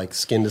whatever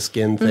skin to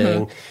skin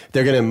thing,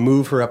 they're gonna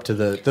move her up to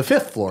the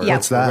 5th floor. Yeah.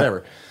 What's that?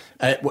 Whatever.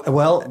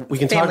 Well, we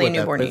can Family talk about that. But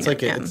newborn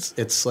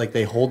it's like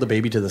they hold the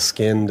baby to the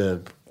skin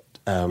to,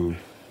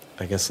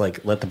 I guess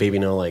let the baby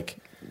know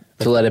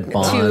to let it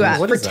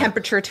bond. For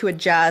temperature to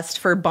adjust,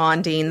 for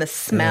bonding, the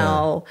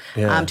smell,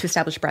 to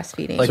establish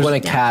breastfeeding. Like when a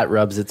cat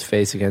rubs its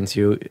face against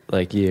you,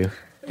 like you.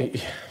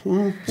 It's a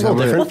little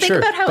different. Well, think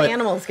about how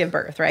animals give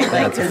birth,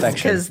 right?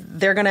 Because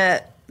they're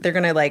gonna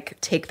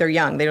take their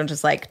young. They don't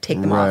just take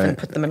them off and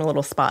put them in a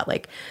little spot.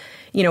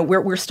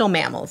 We're still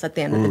mammals at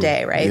the end of the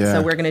day, right? Yeah.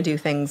 So we're gonna do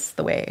things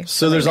the way.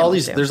 So there's all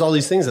these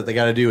things that they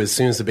got to do as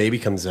soon as the baby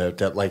comes out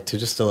that let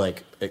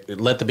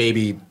the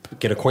baby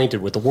get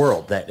acquainted with the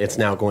world that it's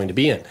now going to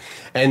be in.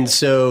 And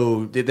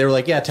so they were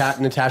like, yeah,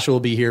 Natasha will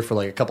be here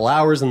for a couple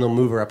hours, and they'll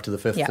move her up to the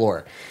 5th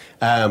floor.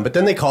 But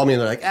then they called me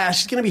and they're like,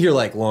 she's going to be here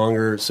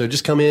longer. So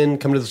just come to the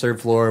 3rd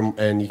floor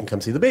and you can come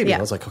see the baby. Yeah.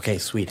 And I was like, okay,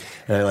 sweet.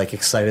 And I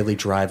excitedly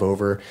drive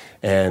over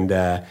and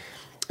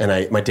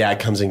my dad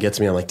comes and gets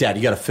me. I'm like, Dad,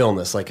 you got to film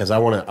this. Cause I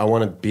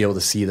want to be able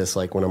to see this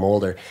when I'm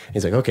older. And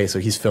he's like, okay. So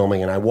he's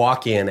filming and I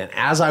walk in, and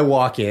as I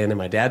walk in and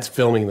my dad's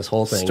filming this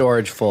whole thing,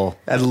 storage full,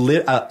 a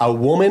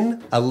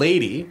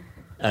lady,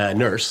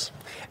 nurse,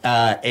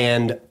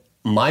 and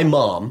my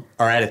mom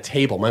are at a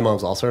table. My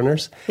mom's also a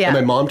nurse. Yeah. And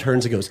my mom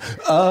turns and goes,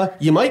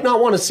 you might not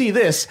want to see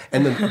this.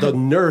 And then the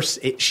nurse,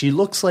 she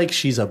looks like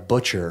she's a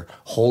butcher,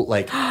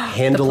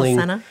 handling.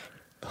 The placenta?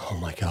 Oh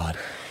my God.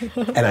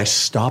 And I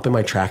stop in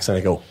my tracks and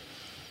I go,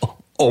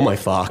 oh my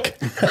fuck.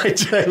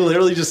 I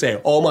literally just say,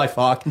 oh my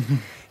fuck.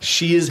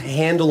 She is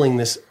handling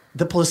this.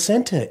 The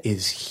placenta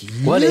is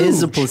huge. What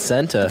is a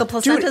placenta? The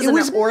placenta is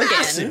an organ.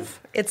 Massive.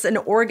 It's an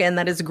organ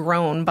that is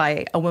grown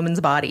by a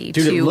woman's body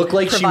Dude, to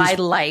like provide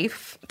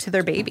life to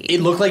their baby. It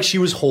looked like she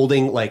was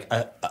holding like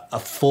a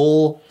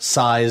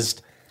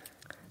full-sized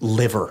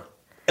liver.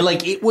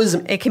 Like it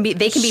was. They can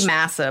be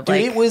massive. Dude,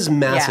 it was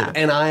massive,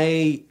 and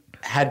I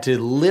had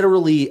to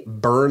literally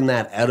burn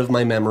that out of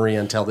my memory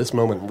until this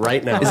moment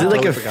right now. Is it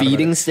like a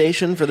feeding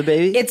station for the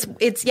baby?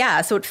 It's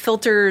yeah. So it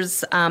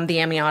filters the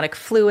amniotic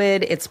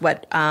fluid. It's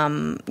what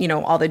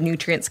all the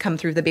nutrients come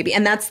through the baby,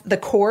 and that's the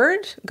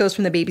cord goes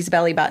from the baby's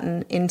belly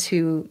button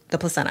into the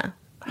placenta,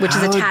 which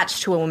is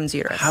attached to a woman's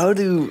uterus. How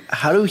do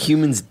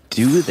humans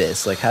do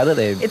this? Like, how do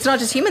they? It's not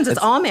just humans; it's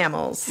all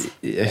mammals.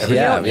 You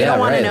don't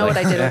want to know what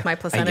I did with my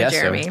placenta,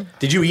 Jeremy. So.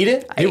 Did you eat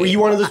it? Were you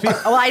one of those people?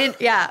 Well, I didn't.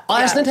 Yeah.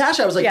 I asked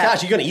Natasha. I was like,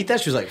 "Gosh, you gonna eat that?"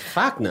 She was like,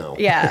 "Fuck no."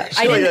 Yeah,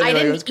 I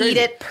didn't eat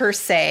it per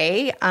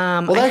se.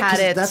 I had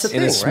it. That's a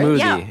thing, in a smoothie.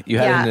 Yeah. You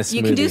had it in a smoothie.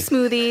 You can do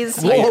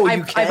smoothies. Whoa,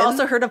 I've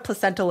also heard of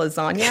placenta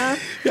lasagna.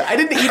 Yeah, I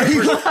didn't eat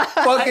it.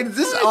 Fucking, is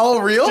this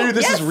all real? Dude,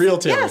 this is real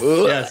too.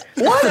 Yes.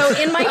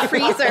 So in my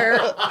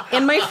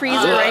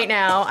freezer right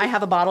now, I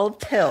have a bottle of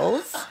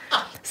pills.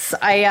 So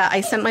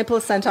I sent my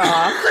placenta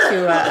off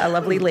to a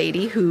lovely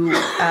lady who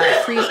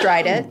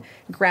freeze-dried it,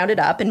 ground it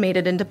up, and made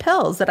it into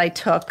pills that I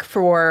took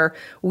for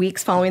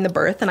weeks following the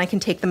birth, and I can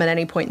take them at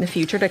any point in the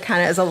future to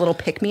kind of as a little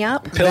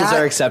pick-me-up. Pills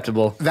are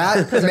acceptable.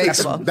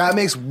 That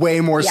makes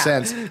way more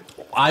sense.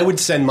 I would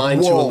send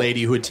mine to a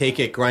lady who would take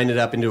it, grind it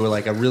up into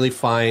like a really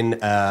fine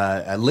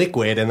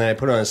liquid, and then I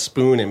put it on a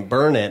spoon and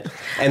burn it,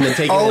 and then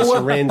take it in a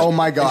syringe. Oh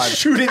my God! And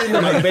shoot it into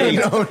my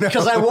veins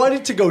because I want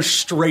it to go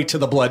straight to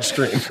the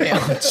bloodstream.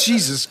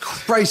 Jesus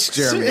Christ,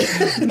 Jeremy!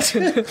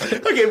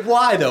 Okay,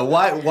 why though?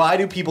 Why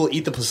do people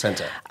eat the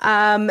placenta?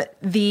 Can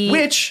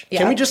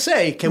we just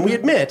say? Can we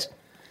admit?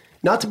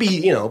 Not to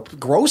be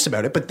gross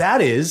about it, but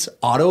that is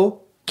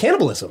auto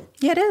cannibalism.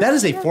 Yeah, it is. That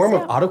is a form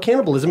of auto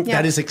cannibalism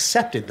that is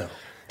accepted though.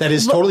 That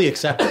is totally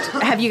accepted.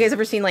 Have you guys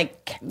ever seen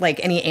like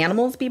any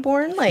animals be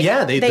born? Like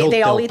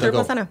they all eat their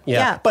placenta.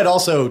 Yeah. But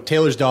also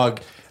Taylor's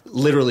dog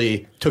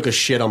literally took a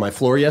shit on my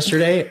floor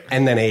yesterday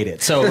and then ate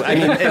it. So I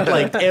mean,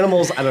 like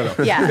animals, I don't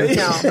know. Yeah,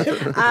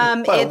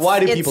 no. But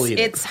why do people eat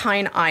it? It's high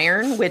in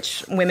iron,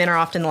 which women are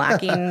often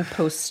lacking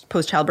post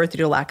childbirth due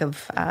to lack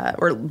of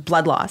or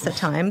blood loss at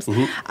times.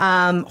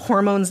 Mm-hmm.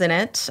 Hormones in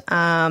it,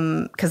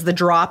 because the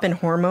drop in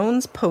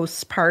hormones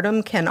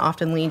postpartum can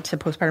often lead to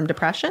postpartum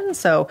depression.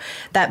 So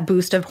that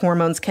boost of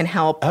hormones can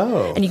help,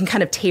 and you can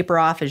kind of taper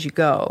off as you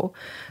go.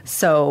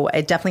 So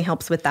it definitely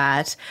helps with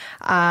that.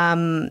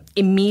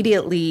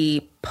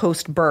 Immediately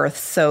post-birth.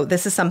 So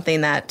this is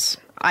something that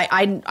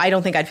I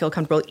don't think I'd feel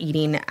comfortable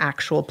eating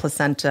actual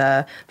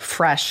placenta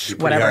fresh,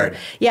 whatever. Hard.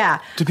 Yeah.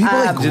 Do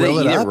people do they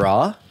eat it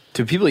raw?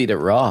 Do people eat it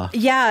raw?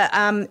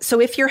 Yeah. So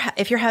if you're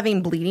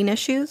having bleeding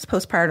issues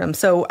postpartum,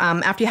 so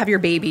after you have your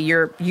baby,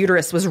 your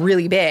uterus was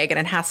really big and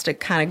it has to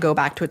kind of go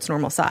back to its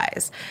normal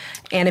size.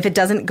 And if it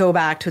doesn't go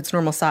back to its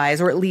normal size,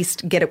 or at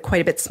least get it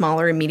quite a bit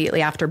smaller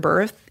immediately after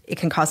birth, it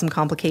can cause some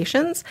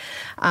complications.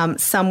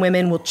 Some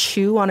women will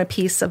chew on a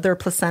piece of their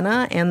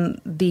placenta,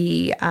 and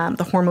the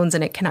hormones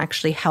in it can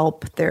actually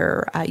help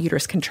their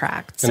uterus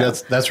contract. So.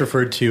 And that's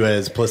referred to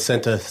as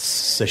placenta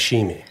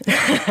sashimi.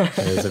 It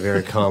is a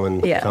very common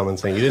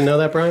thing. You didn't know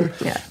that, Brian?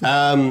 Yeah.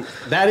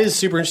 That is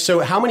super interesting. So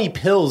how many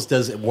pills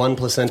does one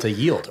placenta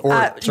yield?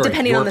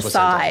 Depending on the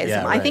placenta. size.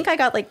 Yeah, I think I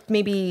got like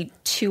maybe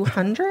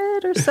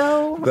 200 or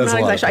so. That's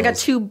a lot of pills. I got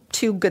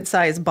two good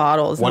sized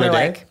bottles. One a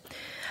day? Like,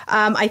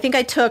 I think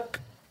I took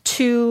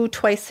 2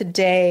 twice a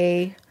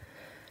day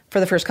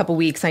for the first couple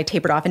weeks, and I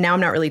tapered off, and now I'm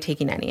not really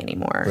taking any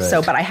anymore. Right.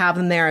 So, but I have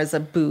them there as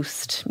a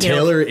boost.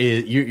 Taylor,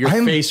 is your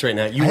face right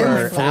now. You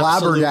are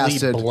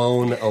absolutely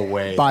blown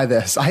away by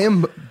this. I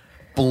am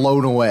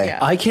blown away. Yeah.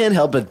 I can't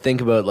help but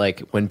think about like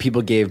when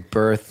people gave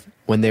birth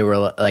when they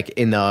were like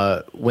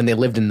when they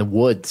lived in the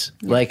woods.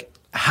 Yeah. Like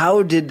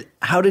how did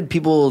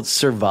people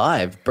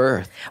survive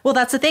birth? Well,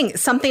 that's the thing.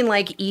 Something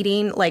like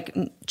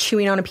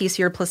chewing on a piece of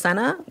your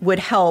placenta would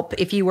help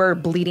if you were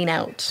bleeding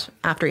out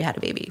after you had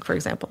a baby, for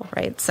example,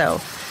 right? So,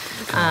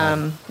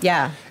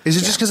 yeah. Is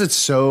it just because it's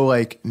so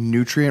like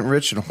nutrient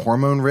rich and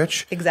hormone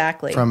rich?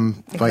 Exactly.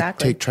 From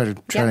like trying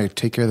to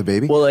take care of the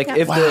baby. Well, like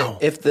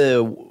if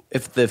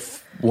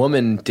the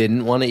woman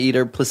didn't want to eat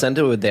her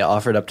placenta, would they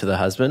offer it up to the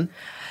husband?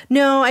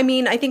 No, I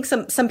mean, I think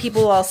some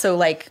people also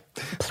like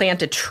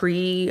plant a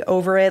tree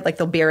over it. Like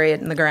they'll bury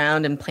it in the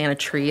ground and plant a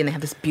tree, and they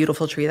have this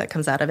beautiful tree that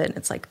comes out of it, and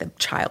it's like the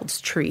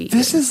child's tree.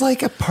 This is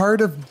like a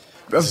part of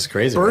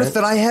crazy, birth right?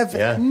 that I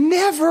have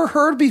never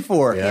heard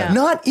before. Yeah.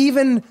 Not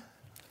even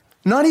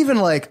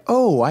like,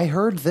 oh, I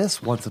heard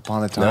this once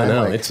upon a time.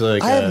 No, like, it's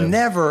like I have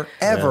never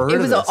ever heard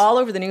of this. It was all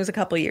over the news a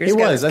couple of years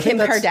ago. It was. Kim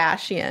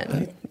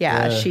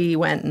Kardashian. She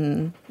went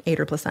and ate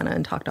her placenta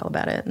and talked all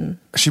about it. And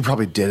she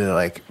probably did it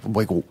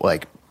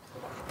like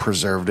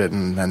preserved it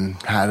and then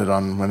had it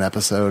on an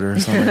episode or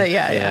something.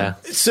 yeah.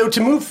 So to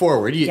move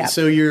forward,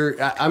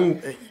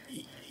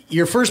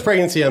 your first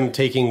pregnancy, I'm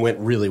taking, went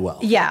really well.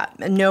 Yeah,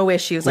 no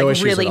issues. No like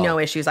issues really at all. no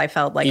issues. I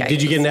felt like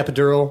Did you get an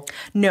epidural?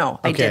 No,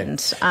 I Okay.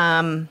 didn't.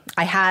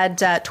 I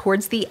had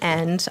towards the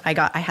end,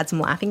 I had some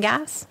laughing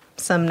gas,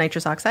 some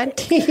nitrous oxide.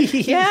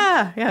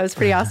 yeah, it was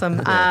pretty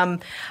awesome.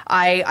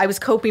 I was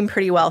coping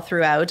pretty well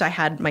throughout. I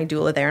had my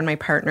doula there and my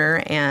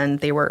partner, and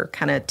they were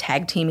kind of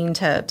tag teaming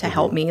to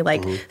help me,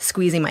 like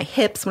squeezing my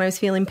hips when I was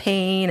feeling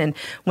pain, and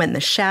went in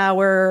the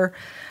shower.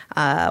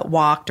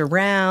 Walked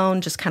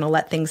around, just kind of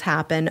let things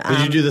happen.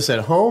 Did you do this at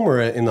home or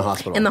in the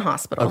hospital? In the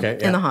hospital. Okay.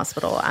 In the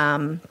hospital.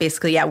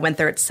 Basically, went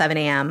there at 7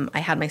 a.m. I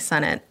had my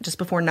son at just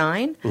before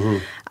 9.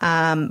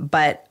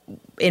 But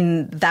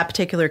in that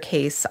particular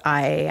case,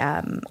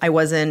 I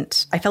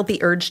felt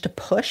the urge to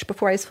push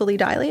before I was fully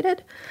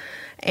dilated.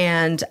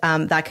 And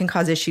that can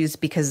cause issues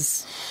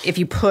because if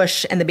you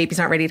push and the baby's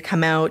not ready to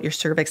come out, your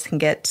cervix can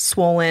get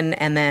swollen,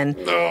 and then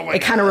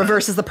it kind of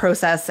reverses the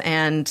process,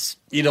 and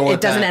you don't want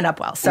it doesn't that. end up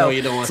well. So No,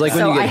 you don't want It's like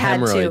that. when you get I had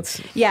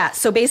hemorrhoids.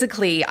 so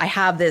basically I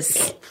have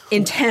this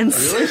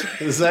intense.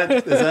 Really? Is that?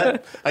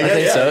 I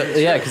think so.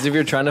 Yeah, because if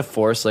you're trying to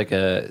force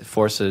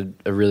a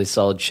really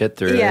solid shit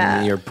through,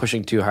 and you're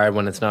pushing too hard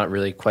when it's not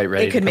really quite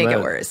ready, It could to come make it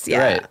out. worse.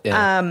 Yeah. Right.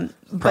 Yeah.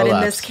 But in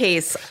Prolapse. this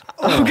case,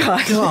 oh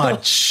god,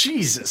 God,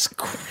 Jesus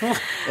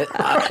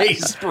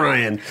Christ,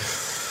 Brian.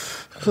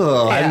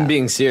 Oh, I'm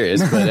being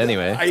serious, but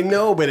anyway. I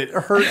know, but it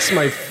hurts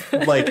my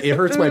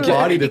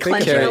body to think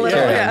clench it a about. little,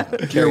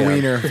 yeah. Your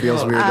wiener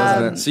feels weird,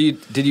 doesn't it? So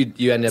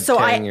you end up So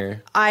tearing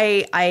your...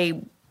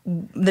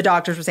 the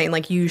doctors were saying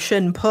like you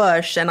shouldn't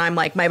push, and I'm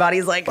like, my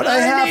body's like, but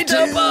I need to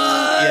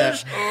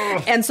push.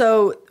 Yeah. And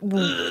so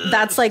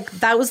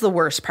that was the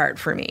worst part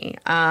for me.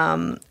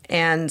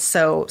 And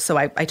so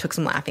I took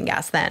some laughing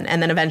gas then,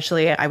 and then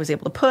eventually I was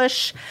able to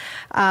push.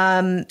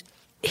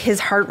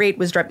 His heart rate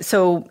was dropping.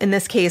 So in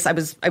this case, I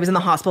was in the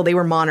hospital. They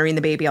were monitoring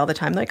the baby all the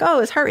time. Like, oh,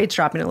 his heart rate's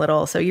dropping a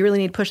little, so you really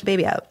need to push the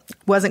baby out.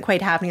 Wasn't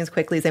quite happening as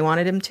quickly as they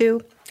wanted him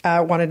to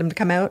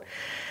come out.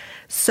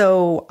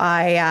 So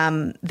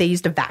they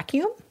used a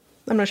vacuum.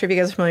 I'm not sure if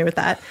you guys are familiar with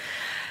that.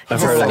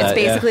 I've heard of that, It's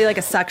basically like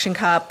a suction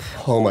cup.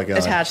 Oh my God.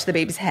 Attached to the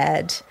baby's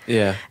head.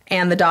 Yeah.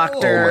 And the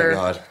doctor. Oh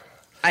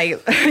my God.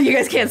 You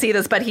guys can't see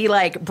this, but he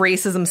like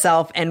braces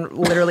himself and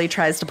literally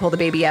tries to pull the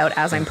baby out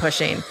as I'm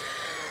pushing.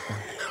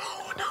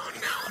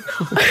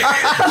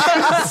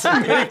 This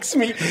makes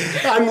me.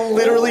 I'm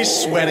literally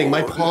sweating.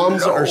 My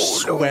palms are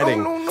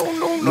sweating.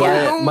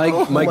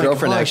 My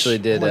girlfriend gosh. actually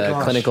did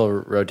a clinical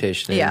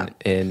rotation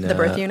in the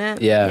birth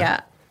unit.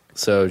 Yeah.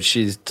 So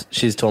she's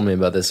told me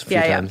about this a few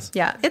times.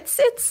 Yeah.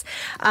 It's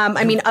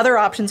I mean, other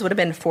options would have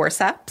been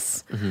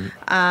forceps.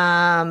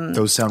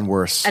 Those sound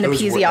worse. An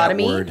Those episiotomy.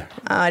 that word.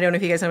 I don't know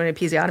if you guys know what an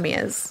episiotomy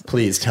is.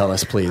 Please tell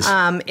us, please.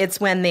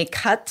 It's when they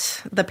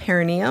cut the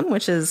perineum,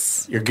 which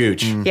is Your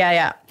gooch.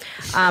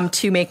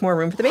 to make more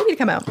room for the baby to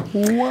come out.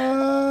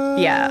 What?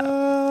 Yeah.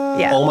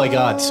 Oh my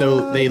God.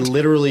 So they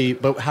literally.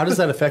 But how does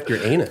that affect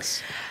your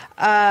anus?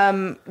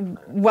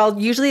 Well,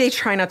 usually they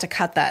try not to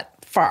cut that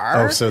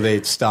far. Oh, so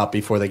they stop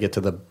before they get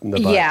to the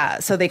butt. Yeah,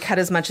 so they cut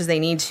as much as they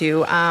need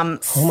to. Oh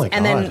my God.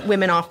 And then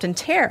women often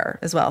tear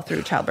as well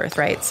through childbirth,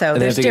 right? So And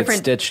they there's have to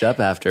different get stitched up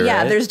after, Yeah,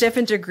 right? there's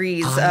different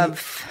degrees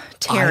of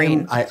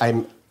tearing.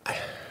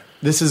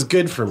 This is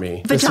good for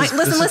me. Listen.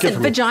 good for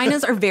me.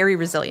 Vaginas are very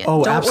resilient.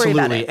 Oh, Don't absolutely.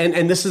 worry about it.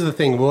 And this is the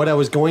thing. What I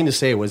was going to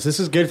say was this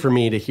is good for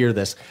me to hear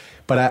this,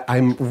 but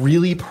I'm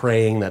really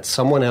praying that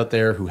someone out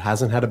there who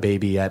hasn't had a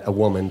baby yet, a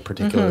woman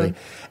particularly,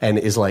 and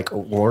is like,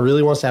 or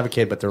really wants to have a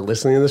kid, but they're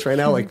listening to this right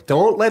now, like,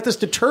 don't let this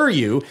deter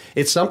you.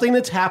 It's something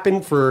that's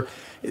happened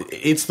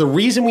it's the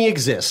reason we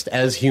exist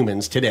as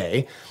humans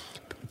today.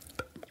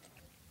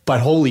 But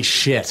holy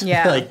shit.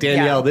 Yeah. Like,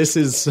 Danielle, this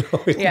is so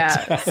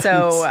Yeah. intense.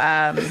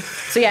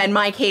 So yeah, in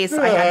my case,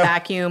 I had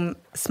vacuum,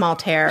 small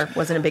tear,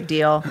 wasn't a big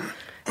deal.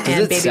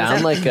 Does it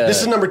sound like a...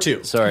 This is number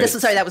 2. Sorry.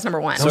 that was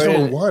number 1. That was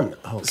number 1.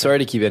 Oh, okay. Sorry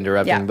to keep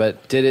interrupting, Yeah.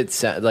 but did it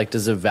sound like,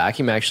 does a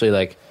vacuum actually,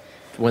 like,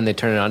 when they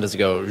turn it on, does it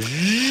go...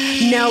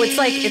 No, it's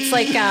like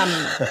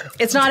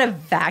it's not a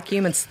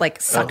vacuum. It's like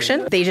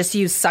suction. They just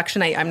use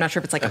suction. I'm not sure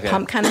if it's like a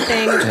pump kind of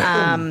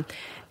thing.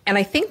 And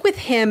I think with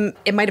him,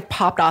 it might have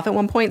popped off at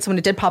one point. So when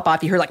it did pop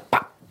off, you heard like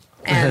pop,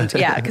 and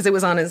yeah, because it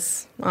was on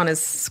his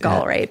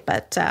skull, right?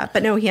 But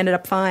no, he ended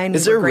up fine.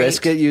 Is there a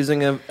risk at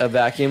using a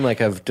vacuum, like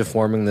of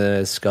deforming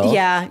the skull?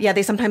 Yeah.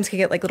 They sometimes can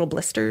get like little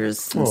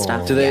blisters and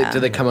stuff. Do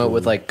they come out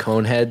with like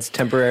cone heads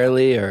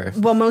temporarily, or?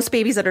 Well, most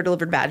babies that are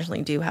delivered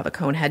vaginally do have a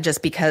cone head,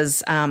 just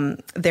because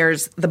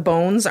there's the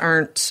bones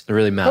aren't They're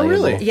really malleable.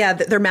 Oh, really? Yeah,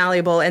 they're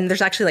malleable, and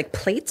there's actually like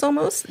plates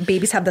almost.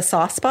 Babies have the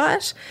soft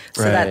spot,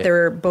 so that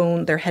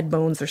their head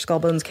bones, their skull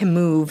bones can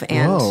move,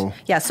 and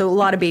so a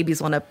lot of babies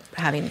will end up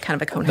having kind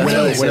of a cone head.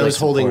 When I was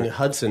holding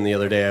Hudson the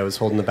other day, I was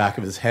holding the back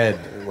of his head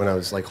when I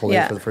was like holding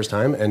it for the first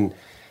time, and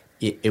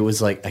it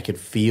was like I could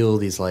feel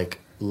these like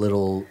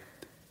little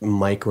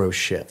micro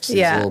shifts, these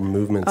little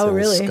movements in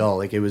his skull.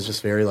 Like it was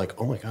just very like,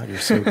 oh my God, you're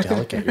so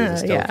delicate. You're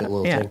this delicate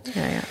little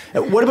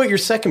thing. What about your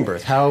second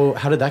birth? How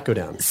did that go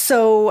down?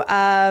 So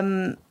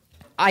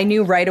I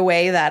knew right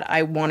away that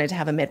I wanted to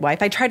have a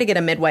midwife. I tried to get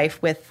a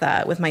midwife with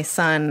my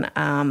son,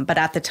 but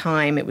at the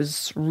time it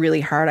was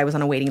really hard. I was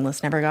on a waiting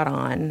list, never got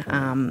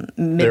on.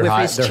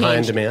 Midwifery's They're high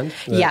in changed. demand?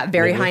 Yeah,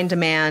 very high in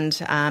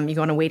demand. You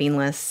go on a waiting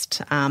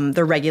list.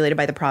 They're regulated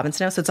by the province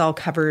now, so it's all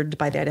covered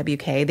by the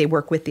IWK. They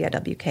work with the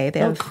IWK. They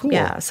have, cool.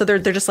 Yeah, so they're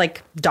just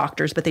like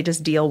doctors, but they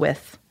just deal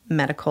with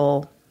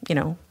medical,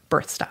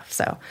 birth stuff.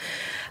 So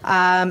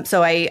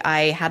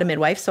I had a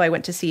midwife, so I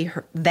went to see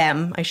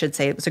them, I should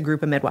say. It was a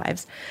group of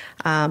midwives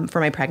for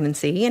my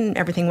pregnancy, and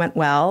everything went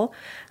well.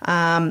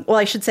 Well,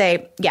 I should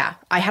say, yeah,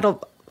 I had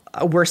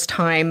a worse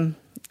time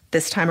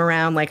this time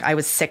around. Like, I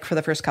was sick for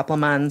the first couple of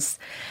months.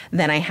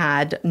 Then I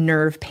had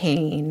nerve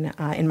pain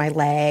in my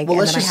leg. Well,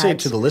 let's just say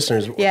to the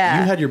listeners,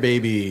 Yeah. you had your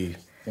baby,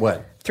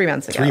 what? 3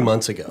 months ago. 3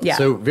 months ago. Yeah.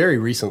 So very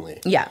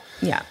recently. Yeah.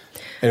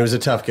 And it was a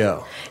tough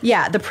go.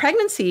 Yeah, the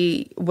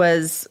pregnancy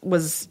was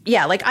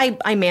like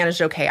I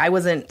managed okay. I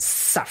wasn't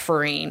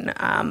suffering,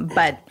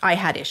 but I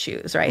had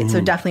issues, right? So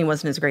it definitely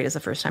wasn't as great as the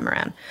first time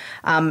around.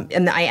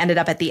 And I ended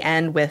up at the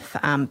end with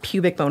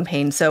pubic bone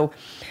pain. So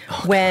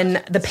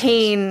when the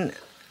pain...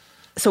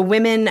 So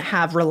women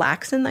have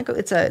relaxin.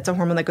 It's a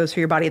hormone that goes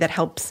through your body that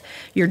helps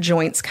your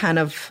joints kind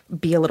of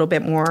be a little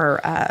bit more...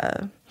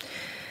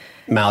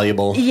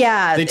 malleable.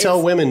 Yeah. They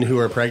tell women who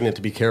are pregnant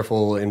to be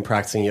careful in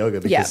practicing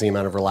yoga because the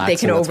amount of relaxin they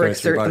can that's going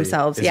through your overexert body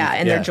themselves,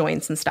 and their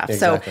joints and stuff.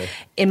 Exactly. So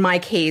in my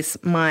case,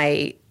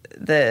 my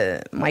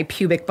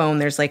pubic bone,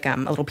 there's like a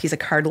little piece of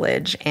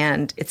cartilage,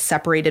 and it's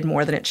separated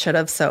more than it should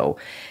have. So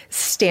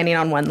standing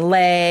on one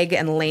leg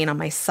and laying on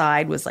my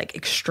side was like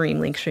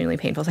extremely, extremely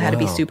painful. So I had to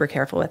be super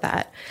careful with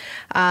that.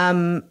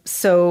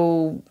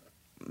 So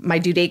my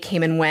due date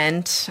came and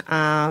went.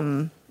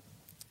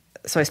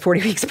 So I was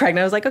 40 weeks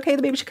pregnant. I was like, okay,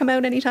 the baby should come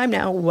out anytime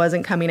now.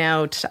 Wasn't coming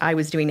out. I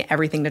was doing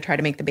everything to try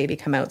to make the baby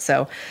come out.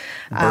 So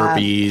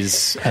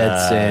burpees,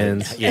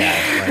 headstands.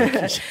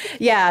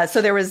 Yeah.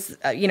 So there was,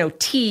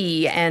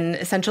 tea and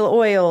essential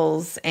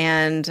oils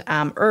and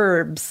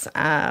herbs,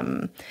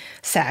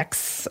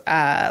 sex.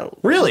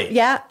 Really?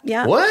 Yeah.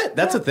 What?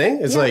 That's a thing?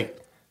 It's like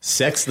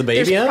sex the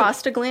baby There's out?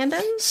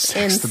 prostaglandins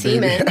in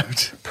semen.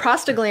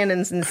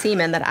 Prostaglandins in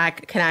semen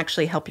that can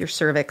actually help your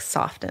cervix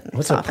soften.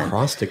 What's a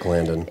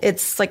prostaglandin?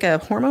 It's like a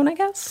hormone, I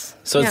guess.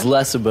 So it's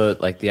less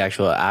about like the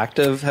actual act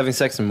of having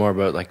sex and more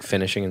about like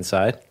finishing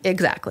inside?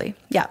 Exactly.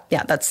 Yeah.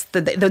 That's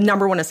the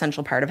number one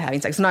essential part of having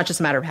sex. It's not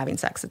just a matter of having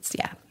sex. It's,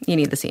 you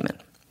need the semen.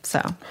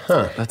 So.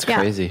 That's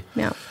crazy.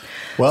 Yeah.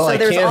 Well, so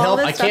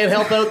I can't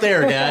help out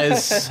there,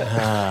 guys.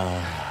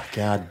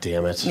 God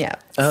damn it. Yeah.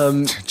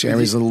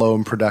 Jeremie's low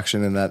in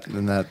production in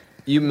that.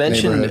 You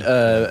mentioned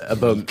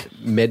about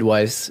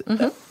midwives.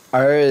 Mm-hmm.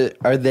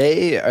 Are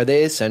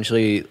they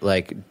essentially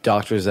like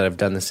doctors that have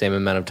done the same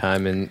amount of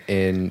time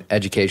in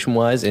education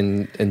wise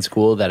in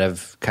school that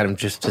have kind of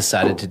just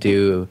decided to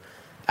do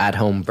at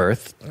home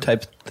birth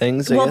type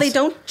things? I guess? They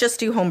don't just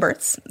do home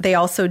births. They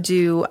also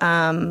do.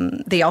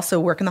 They also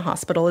work in the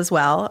hospital as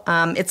well.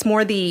 It's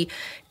more the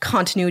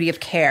continuity of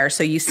care.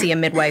 So you see a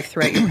midwife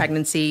throughout your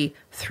pregnancy,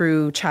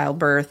 through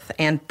childbirth,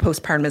 and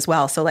postpartum as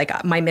well. So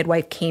like my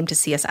midwife came to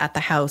see us at the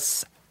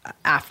house,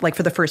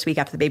 for the first week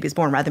after the baby was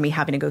born, rather than me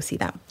having to go see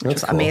them, which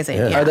was amazing.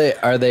 Yeah.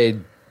 Are they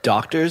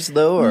doctors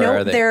though? Or no,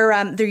 are they...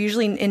 they're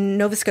usually in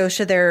Nova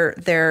Scotia.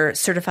 They're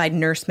certified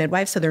nurse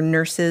midwives, so they're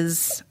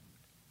nurses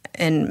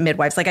and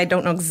midwives. Like I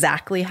don't know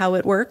exactly how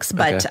it works,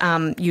 but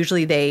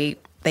usually they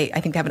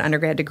I think they have an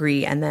undergrad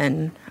degree and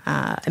then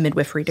a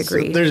midwifery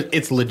degree. So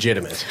it's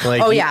legitimate.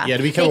 Like, to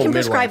become they can a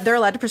prescribe. They're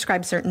allowed to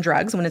prescribe certain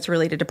drugs when it's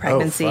related to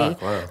pregnancy. Oh,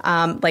 fuck,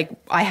 wow. Like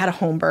I had a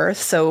home birth,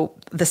 so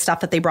the stuff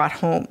that they brought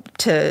home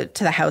to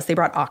the house, they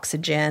brought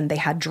oxygen, they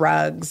had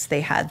drugs,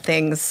 they had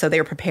things, so they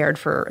were prepared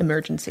for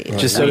emergency.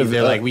 Just sort of,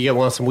 they're like, we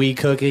want some weed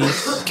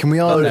cookies. Can we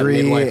all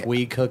agree? Midwife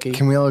weed cookie.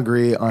 Can we all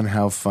agree on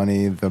how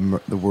funny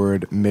the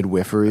word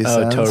midwifery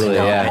sounds? Oh, totally.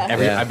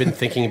 Yeah. I've been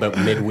thinking about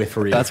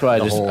midwifery. That's why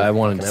I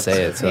wanted to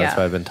say it. So that's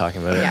why I've been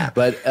talking about it. Yeah.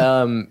 But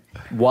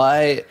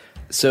why?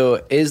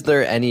 So is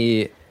there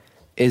any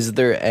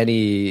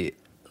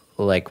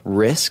like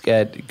risk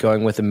at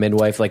going with a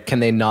midwife? Like, can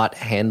they not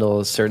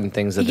handle certain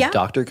things that the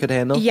doctor could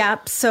handle? Yeah.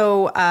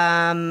 So,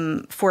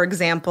 for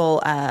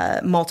example,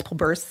 multiple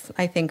births,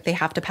 I think they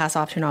have to pass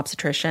off to an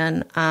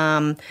obstetrician.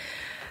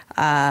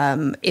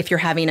 If you're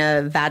having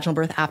a vaginal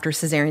birth after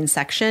cesarean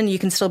section, you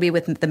can still be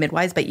with the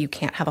midwives, but you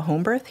can't have a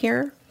home birth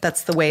here.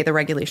 That's the way the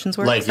regulations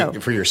work. Like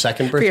for your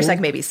second birth? For your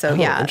second baby. So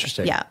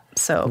interesting. Yeah.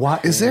 So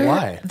why is there?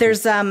 Why?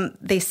 There's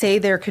they say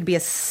there could be a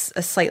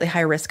slightly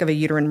higher risk of a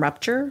uterine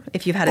rupture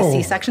if you've had a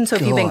C-section. So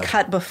if you've been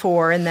cut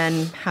before and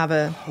then have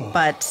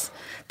but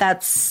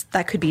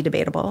that could be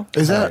debatable.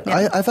 Is that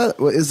I thought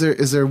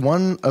is there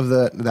one of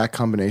that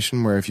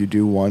combination where if you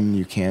do one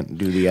you can't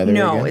do the other?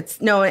 No, again?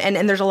 it's no,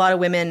 and there's a lot of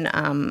women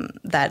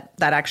that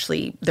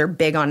actually they're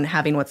big on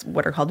having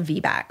what are called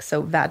VBAC,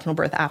 so vaginal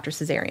birth after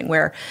cesarean,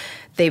 where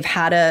they've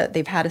had a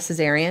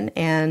cesarean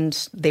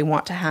and they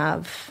want to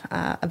have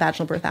a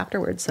vaginal birth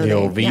afterwards. So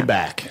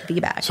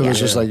VBAC. So there's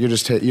just like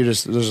there's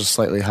a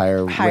slightly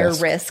higher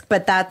risk,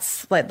 but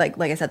that's like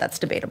I said, that's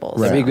debatable.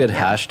 That'd be a good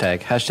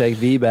hashtag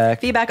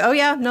VBAC. VBAC. Oh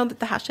yeah, no, the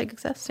hashtag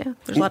exists. Yeah,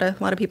 there's a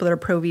lot of people that are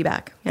pro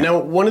VBAC. Yeah. Now,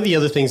 one of the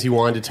other things you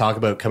wanted to talk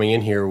about coming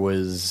in here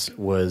was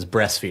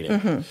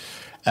breastfeeding.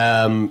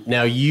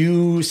 Now,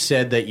 you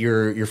said that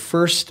your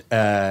first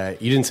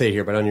you didn't say it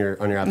here, but on your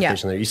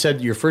application there, you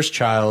said your first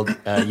child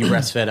you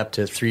breastfed up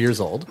to 3 years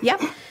old.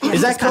 Yep.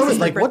 Is that common?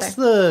 Like,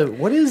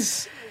 what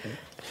is?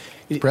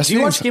 Do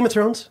you watch Game of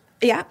Thrones?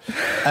 Yeah.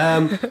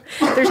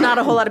 There's not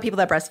a whole lot of people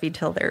that breastfeed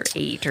till they're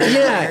 8 or 9 or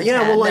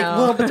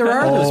 10. But there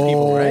are those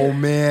people, right? Oh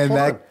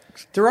man,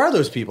 there are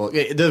those people.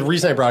 The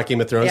reason I brought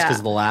Game of Thrones because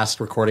of the last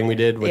recording we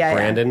did with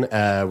Brandon.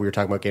 We were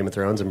talking about Game of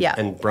Thrones,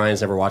 and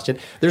Brian's never watched it.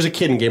 There's a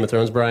kid in Game of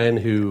Thrones, Brian,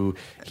 who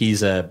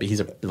he's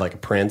like a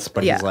prince,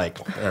 but he's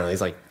like I don't know,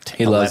 he's like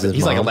 11,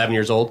 he's like 11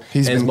 years old.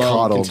 He's and his been mom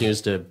coddled.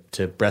 continues to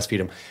breastfeed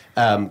him.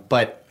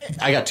 But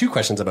I got 2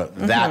 questions about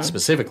that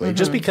specifically,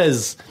 just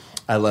because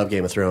I love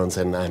Game of Thrones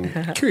and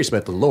I'm curious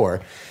about the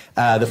lore.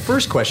 The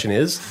first question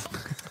is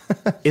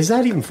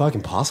that even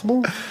fucking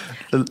possible?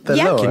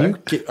 Yeah. Can you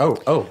get,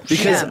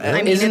 because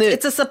I mean,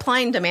 it's a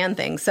supply and demand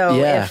thing. So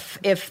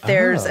if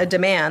there's a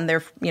demand,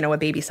 a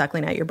baby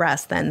suckling at your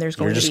breast, then there's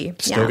going to be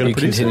still going to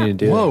continue to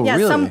do it. Whoa, yeah,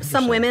 really?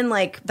 some women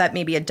like that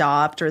maybe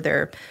adopt or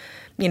they're,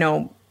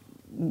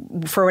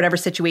 for whatever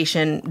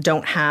situation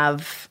don't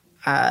have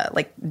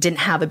didn't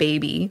have a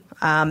baby,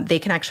 they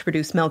can actually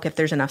produce milk if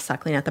there's enough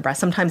suckling at the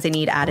breast. Sometimes they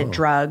need added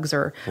drugs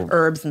or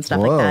herbs and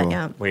stuff like that.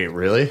 Yeah. Wait,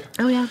 really?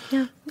 Oh yeah.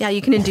 Yeah,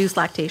 you can induce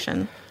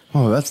lactation.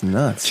 Oh, that's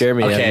nuts.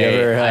 Jeremy, have you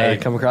ever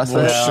come across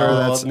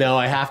that? No,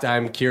 I have to.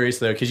 I'm curious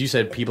though, because you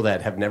said people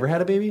that have never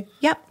had a baby.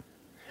 Yep.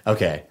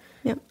 Okay.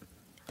 Yep.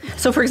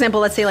 So, for example,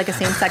 let's say like a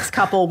same-sex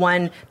couple,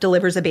 one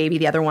delivers a baby,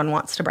 the other one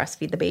wants to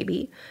breastfeed the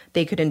baby.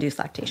 They could induce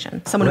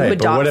lactation. Someone who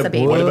adopts a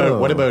baby.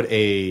 What about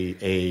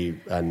a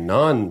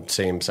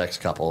non-same-sex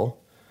couple?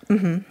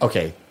 Mm-hmm.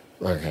 Okay.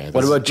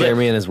 What about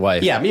Jeremy and his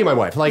wife? Yeah, me and my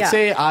wife. Like,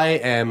 say I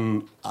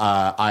am,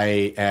 oh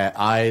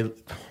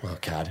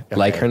God, okay.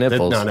 Like her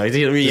nipples. No,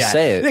 Just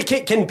say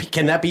it.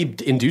 Can that be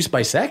induced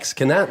by sex?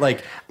 Can that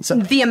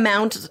the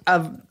amount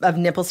of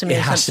nipple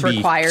stimulation that's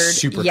required?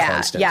 Super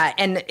constant. Yeah,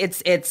 and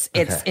it's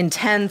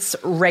intense,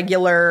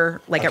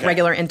 regular, at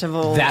regular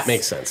intervals. That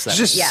makes sense. It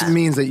just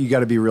means that you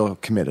got to be real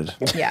committed.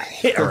 Yeah.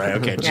 All right.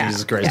 Okay.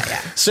 Jesus Christ. Yeah.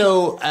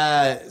 So,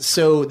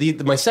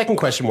 my second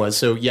question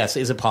was: yes,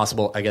 is it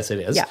possible? I guess it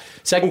is. Yeah.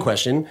 Second question.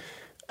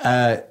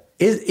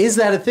 Is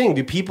that a thing?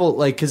 Do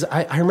people because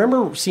I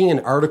remember seeing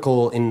an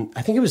article in,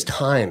 I think it was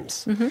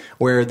Times,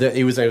 where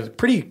it was a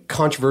pretty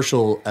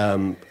controversial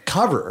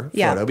cover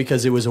photo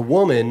because it was a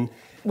woman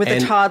with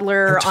a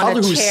toddler on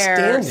a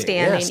chair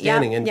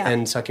standing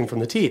and sucking from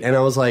the teat. And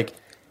I was like,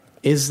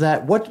 is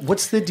that,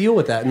 what's the deal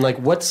with that?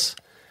 And what's...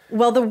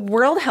 Well, the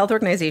World Health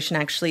Organization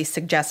actually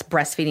suggests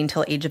breastfeeding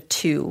till age of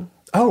 2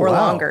 or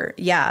longer.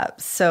 Yeah.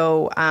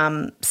 So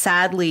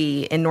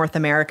sadly, in North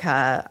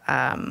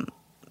America,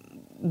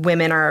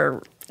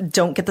 women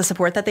don't get the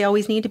support that they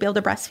always need to be able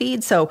to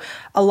breastfeed. So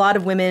a lot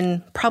of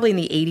women, probably in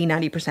the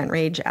 80-90%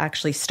 range,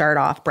 actually start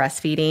off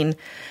breastfeeding.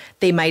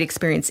 They might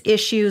experience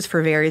issues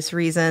for various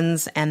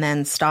reasons and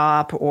then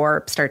stop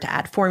or start to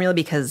add formula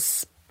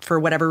because for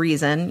whatever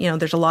reason,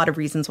 there's a lot of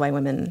reasons why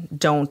women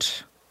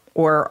don't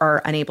or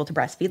are unable to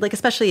breastfeed. Like,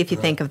 especially if you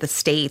think of the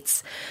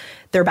States,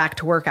 they're back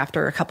to work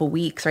after a couple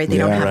weeks, right? They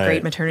don't have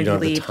great maternity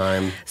leave.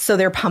 So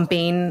they're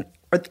pumping.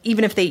 Or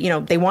even if they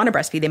want to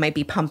breastfeed, they might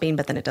be pumping,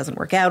 but then it doesn't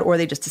work out, or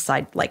they just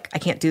decide, I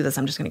can't do this,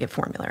 I'm just going to give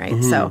formula, right?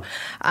 Mm-hmm. So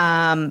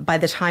by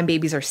the time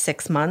babies are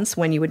 6 months,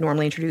 when you would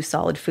normally introduce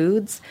solid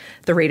foods,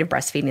 the rate of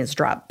breastfeeding has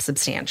dropped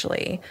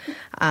substantially.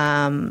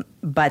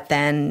 But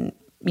then,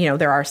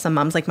 there are some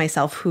moms like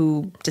myself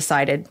who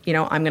decided,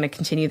 I'm going to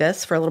continue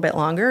this for a little bit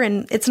longer.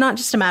 And it's not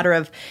just a matter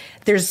of,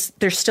 there's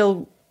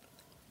still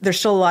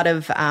a lot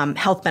of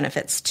health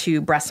benefits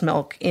to breast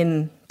milk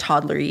in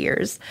toddler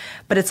years,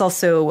 but it's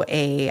also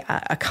a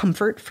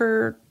comfort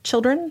for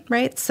children,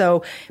 right?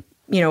 So,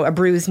 a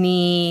bruised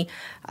knee,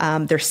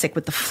 they're sick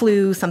with the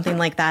flu, something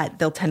like that,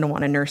 they'll tend to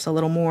want to nurse a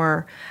little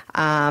more.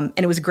 And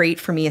it was great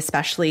for me,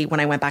 especially when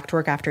I went back to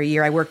work after a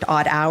year. I worked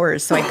odd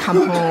hours, so I'd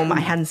come home,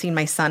 I hadn't seen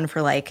my son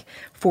for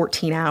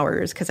 14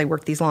 hours because I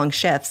worked these long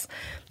shifts.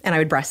 And I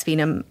would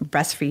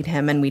breastfeed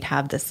him, and we'd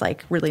have this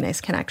really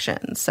nice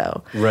connection.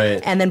 So,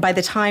 right. And then by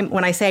the time,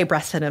 when I say I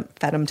breastfed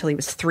him till he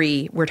was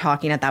 3, we're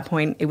talking at that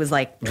point, it was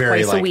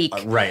twice a week.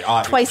 Right.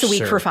 Twice a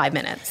week for 5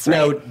 minutes.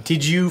 Now, right?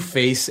 Did you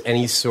face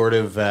any sort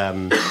of,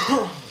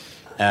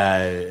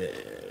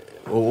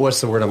 what's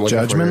the word I'm looking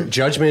for?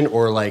 Judgment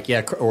or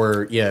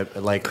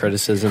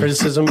criticism?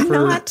 Criticism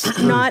for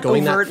not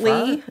going overtly.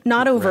 that far?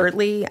 Not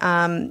overtly.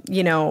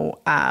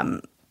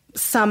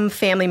 some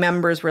family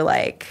members were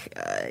like,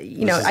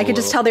 I could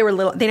just tell they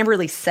never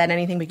really said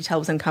anything, but you could tell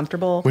it was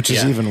uncomfortable. Which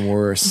is even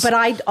worse. But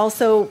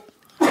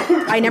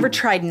I never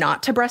tried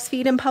not to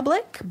breastfeed in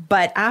public,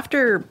 but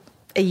after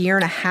a year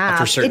and a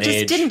half, it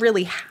just didn't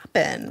really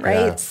happen,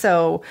 right? Yeah.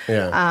 So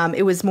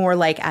it was more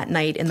like at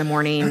night, in the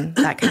morning,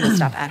 that kind of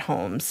stuff at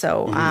home.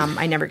 So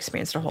I never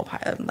experienced a whole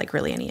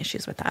really any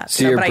issues with that.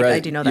 So I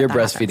do know that you're that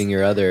breastfeeding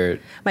happens.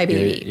 My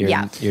baby,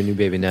 your new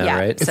baby now,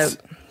 right? So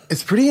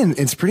it's pretty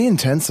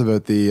intense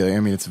about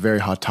it's a very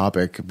hot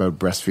topic about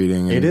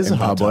breastfeeding in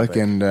public,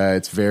 and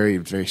it's very,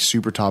 very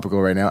super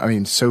topical right now. I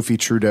mean, Sophie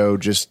Trudeau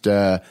just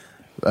the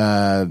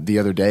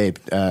other day,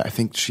 I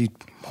think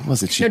what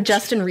was it?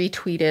 Justin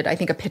retweeted, I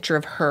think, a picture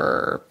of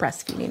her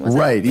breastfeeding. Was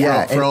right, it?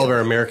 yeah. For all of our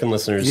American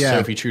listeners,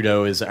 Sophie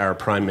Trudeau is our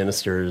Prime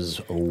Minister's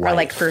wife.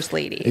 Or first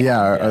lady. Yeah,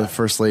 our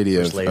first lady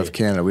of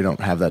Canada. We don't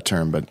have that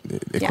term, but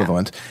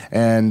equivalent.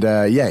 And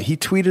he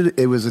tweeted,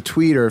 it was a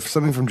tweet or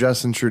something from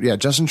Justin Trudeau. Yeah,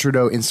 Justin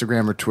Trudeau,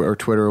 Instagram or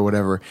Twitter or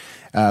whatever,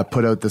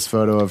 put out this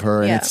photo of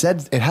her, and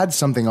it had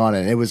something on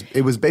it. It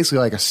was basically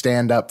like a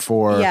stand up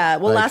for. Yeah,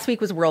 well, last week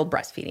was World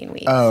Breastfeeding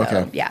Week. Oh, okay.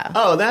 So, yeah.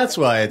 Oh, that's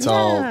why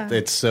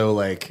it's so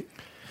like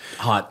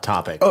hot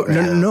topic. Oh,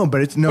 no,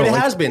 but it's But it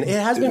has been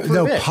for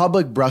a bit.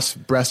 Public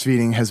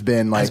breastfeeding has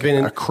been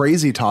a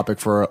crazy topic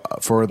for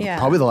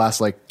probably the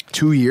last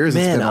 2 years.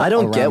 Man, I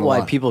don't get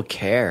why people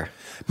care.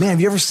 Man,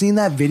 have you ever seen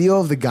that video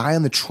of the guy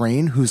on the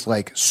train who's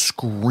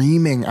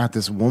screaming at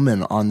this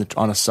woman on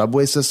a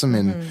subway system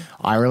in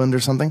Ireland or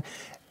something?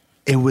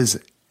 It was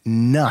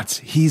nuts.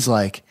 He's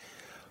like,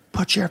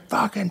 "Put your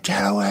fucking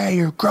tail away,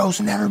 you're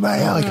grossing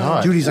everybody out."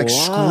 God. Dude, he's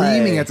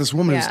screaming at this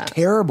woman. Yeah. It's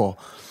terrible.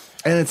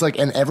 And it's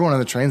and everyone on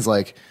the train's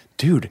like,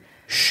 "Dude,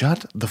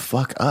 shut the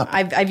fuck up."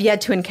 I've yet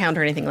to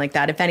encounter anything like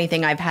that. If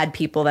anything, I've had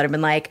people that have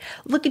been like,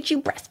 "Look at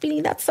you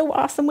breastfeeding. That's so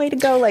awesome. Way to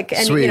go."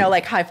 Sweet.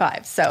 High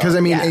fives. So, because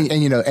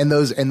and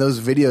those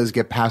videos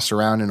get passed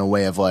around in a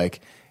way of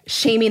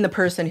shaming the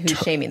person who's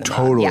shaming the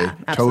totally, mom. Yeah,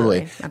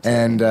 absolutely.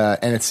 And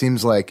it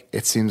seems like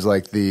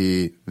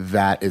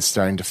that is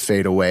starting to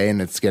fade away,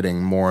 and it's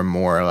getting more and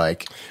more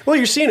Well,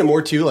 you're seeing it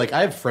more too.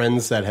 I have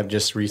friends that have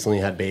just recently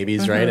had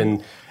babies,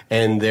 right?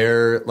 And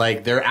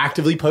they're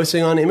actively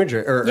posting on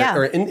imagery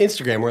or in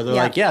Instagram where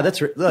they're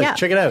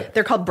check it out.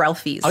 They're called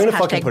browfies. I'm gonna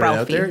fucking put it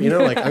out there. I'm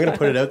gonna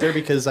put it out there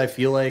because I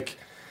feel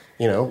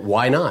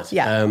why not?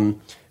 Yeah.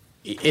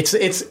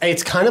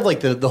 It's kind of like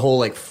the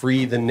whole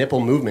free the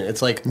nipple movement.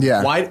 It's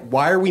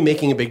why are we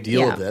making a big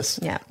deal of this?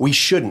 Yeah. We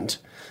shouldn't.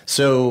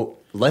 So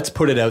let's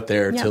put it out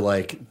there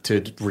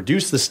to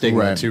reduce the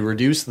stigma, to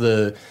reduce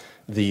the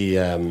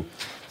dude,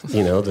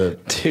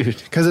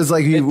 because it's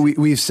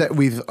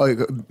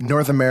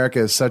North America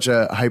is such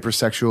a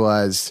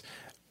hypersexualized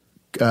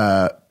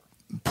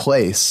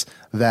place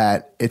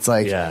that it's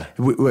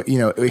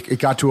it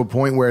got to a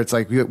point where it's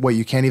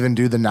you can't even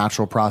do the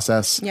natural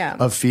process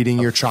of feeding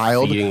your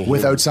child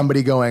without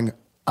somebody going,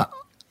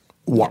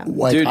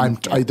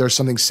 Dude, there's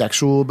something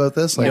sexual about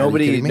this.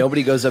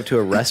 Nobody goes up to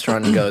a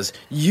restaurant and goes,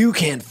 "You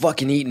can't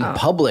fucking eat in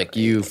public,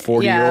 you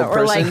 40-year-old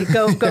person."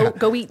 Or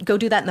go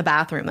do that in the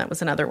bathroom. That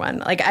was another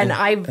one.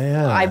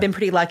 I've been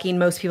pretty lucky, and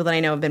most people that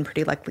I know have been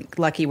pretty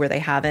lucky where they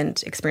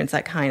haven't experienced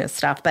that kind of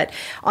stuff. But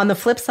on the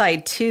flip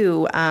side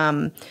too,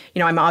 I'm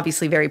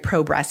obviously very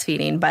pro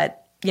breastfeeding,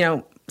 but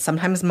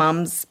sometimes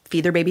moms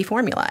feed their baby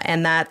formula,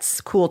 and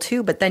that's cool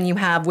too. But then you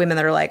have women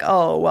that are like,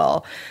 "Oh,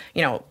 well,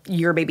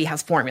 your baby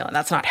has formula.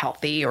 That's not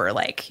healthy," or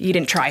you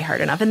didn't try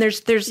hard enough. And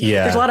there's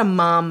a lot of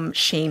mom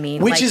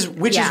shaming, which is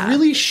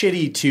really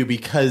shitty too.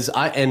 Because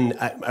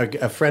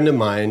a friend of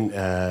mine,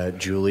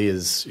 Julie,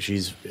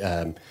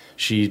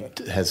 she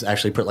has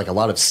actually put a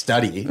lot of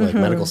study,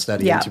 medical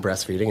study into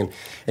breastfeeding,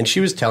 and she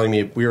was telling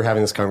me, we were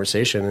having this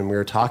conversation, and we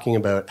were talking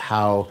about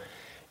how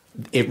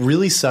it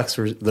really sucks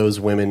for those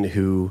women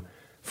who,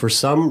 for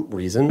some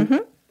reason,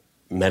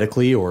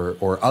 medically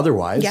or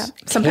otherwise,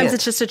 sometimes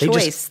it's just a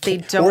choice. They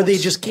don't, or they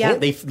just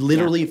can't. They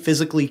literally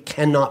physically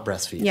cannot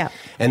breastfeed. Yeah,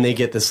 and they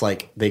get this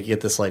I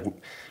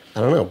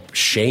don't know,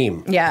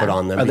 shame put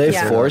on them. Are they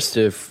forced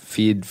to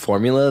feed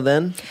formula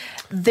then?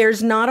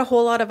 There's not a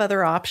whole lot of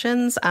other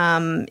options.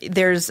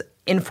 There's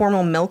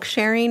informal milk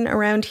sharing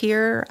around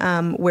here,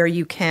 where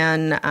you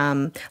can,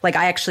 I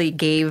actually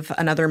gave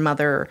another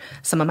mother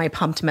some of my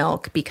pumped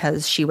milk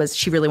because she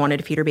really wanted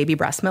to feed her baby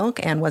breast milk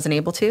and wasn't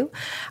able to.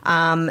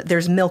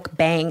 There's milk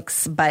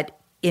banks, but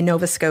in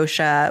Nova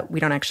Scotia, we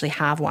don't actually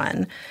have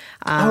one.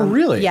 Oh,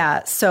 really?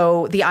 Yeah.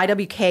 So the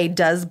IWK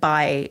does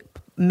buy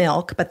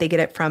milk, but they get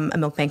it from a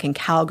milk bank in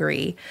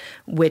Calgary,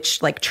 which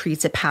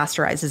treats it,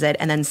 pasteurizes it,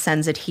 and then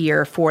sends it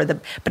here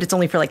but it's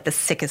only for the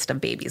sickest of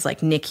babies,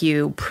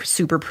 NICU,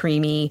 super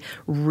preemie,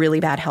 really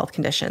bad health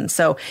conditions.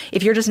 So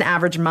if you're just an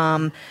average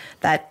mom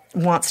that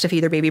wants to feed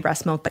their baby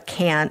breast milk but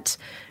can't,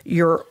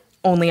 your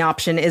only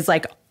option is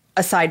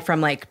aside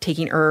from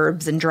taking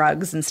herbs and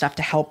drugs and stuff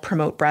to help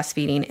promote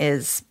breastfeeding,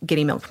 is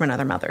getting milk from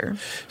another mother.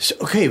 So,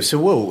 okay,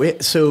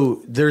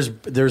 so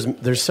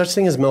there's such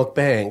thing as milk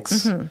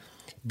banks.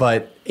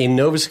 But in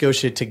Nova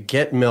Scotia, to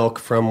get milk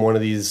from one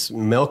of these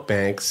milk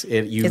banks,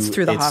 it's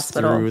through the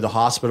hospital. Through the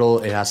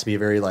hospital. It has to be a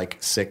very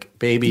sick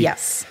baby.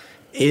 Yes.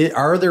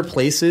 Are there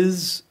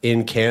places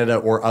in Canada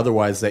or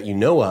otherwise that you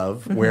know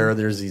of where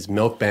there's these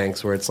milk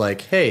banks where it's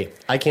like, hey,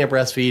 I can't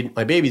breastfeed.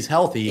 My baby's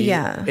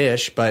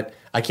healthy-ish, but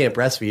I can't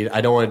breastfeed.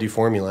 I don't want to do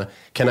formula.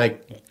 Can I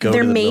go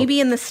There to the may milk? be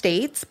in the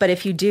States, but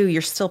if you do,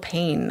 you're still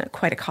paying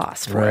quite a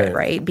cost for it,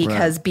 right?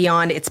 Because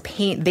beyond its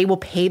pain, they will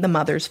pay the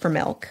mothers for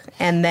milk.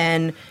 And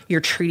then you're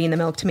treating the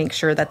milk to make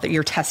sure that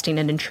you're testing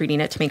it and treating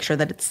it to make sure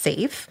that it's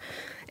safe.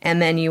 And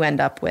then you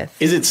end up with...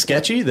 Is it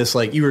sketchy? This,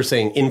 you were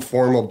saying,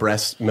 informal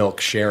breast milk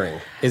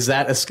sharing. Is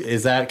that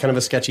kind of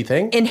a sketchy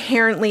thing?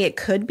 Inherently, it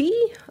could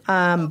be.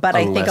 But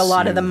I think a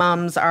lot of the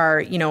moms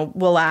are,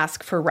 will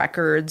ask for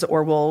records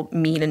or will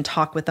meet and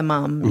talk with the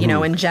mom,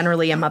 and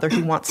generally a mother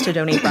who wants to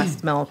donate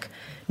breast milk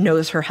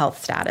knows her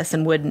health status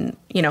and wouldn't,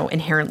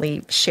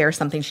 inherently share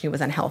something she knew was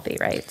unhealthy,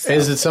 right? So.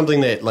 Is it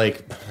something that,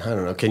 I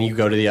don't know, can you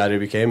go to the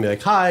IWK and be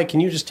like, hi, can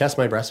you just test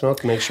my breast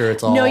milk and make sure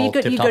it's all No, you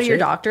go to your shape?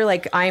 doctor.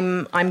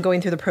 I'm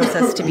going through the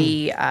process to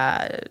be,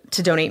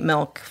 to donate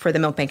milk for the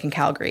milk bank in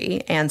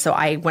Calgary. And so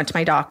I went to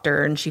my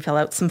doctor and she filled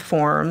out some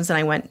forms and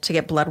I went to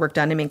get blood work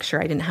done to make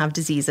sure I didn't have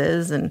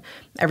diseases and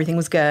everything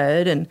was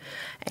good. And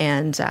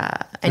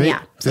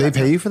yeah. Do they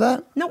pay you for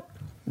that? No.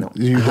 No.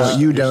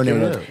 You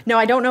donated. No,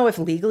 I don't know if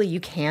legally you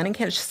can and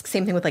can't. It's just the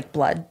same thing with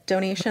blood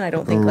donation. I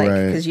don't think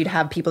because you'd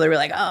have people that were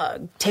like,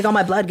 oh, take all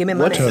my blood, give me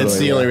money. It's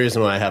the only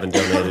reason why I haven't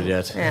donated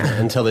yet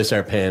until they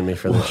start paying me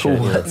for this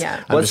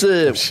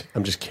shit.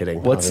 I'm just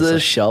kidding. What's the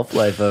shelf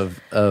life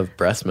of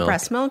breast milk?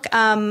 Breast milk?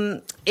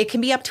 It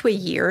can be up to a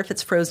year if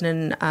it's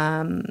frozen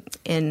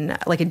in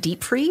a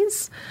deep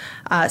freeze.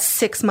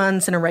 6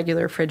 months in a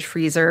regular fridge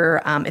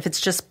freezer. If it's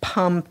just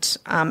pumped,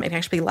 it can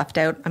actually be left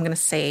out, I'm going to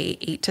say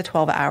 8 to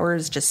 12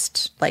 hours,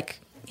 just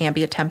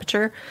ambient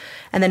temperature.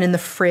 And then in the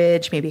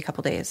fridge, maybe a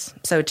couple days.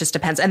 So it just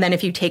depends. And then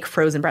if you take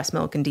frozen breast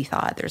milk and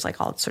de-thaw it, there's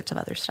all sorts of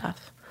other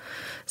stuff.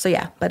 So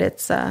yeah, but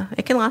it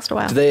can last a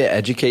while. Do they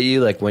educate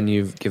you when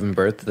you've given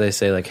birth? Do they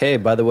say hey,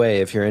 by the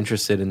way, if you're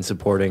interested in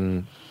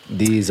supporting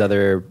these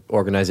other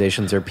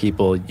organizations or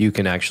people, you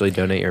can actually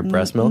donate your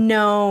breast milk?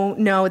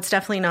 No, it's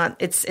definitely not.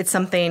 It's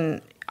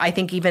something I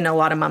think even a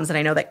lot of moms that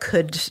I know that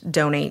could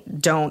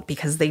donate don't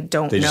because they just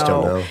don't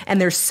know.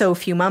 And there's so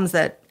few moms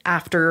that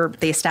after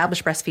they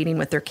establish breastfeeding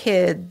with their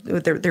kid,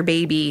 with their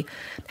baby,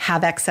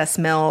 have excess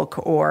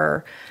milk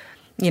or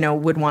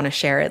would want to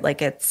share it.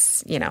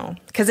 It's,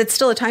 because it's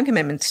still a time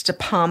commitment to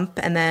pump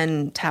and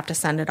then to have to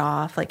send it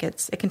off.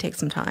 It can take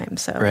some time.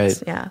 So,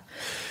 yeah.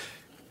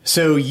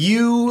 So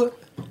you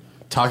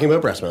talking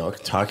about breast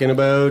milk, talking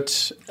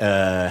about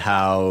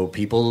how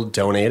people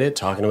donate it,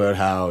 talking about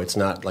how it's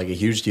not a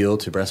huge deal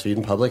to breastfeed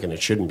in public, and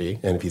it shouldn't be.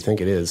 And if you think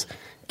it is,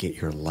 get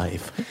your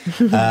life.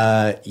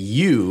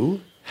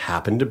 You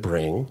happened to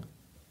bring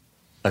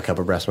a cup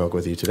of breast milk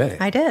with you today.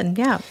 I did,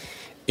 yeah.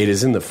 It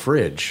is in the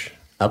fridge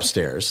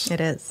upstairs.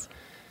 It is.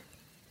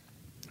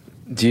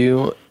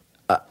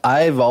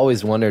 I've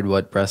always wondered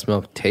what breast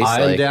milk tastes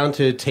like. I'm down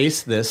to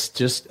taste this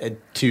just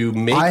to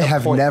make I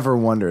have never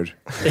wondered.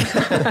 You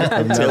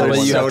have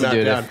to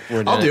do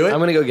it. I'll do it. I'm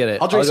going to go get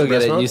it. I'll drink some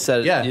breast milk. You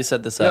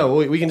set this up. No,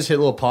 we can just hit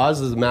a little pause.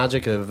 This is the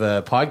magic of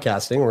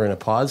podcasting. We're in a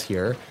pause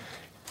here.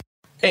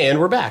 And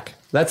we're back.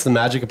 That's the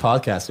magic of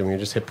podcasting. We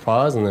just hit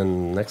pause, and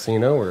then next thing you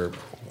know,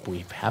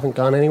 we haven't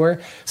gone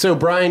anywhere. So,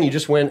 Brian, you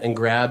just went and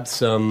grabbed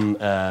some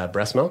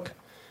breast milk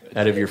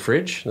out of your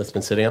fridge that's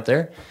been sitting up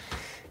there.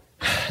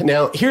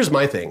 Now, here's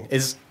my thing: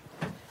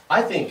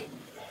 I think,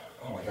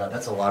 oh my god,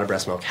 that's a lot of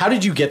breast milk. How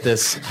did you get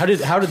this? How did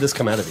this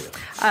come out of you?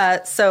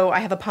 So I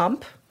have a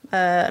pump,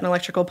 an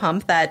electrical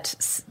pump that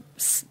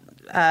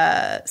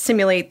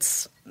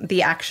simulates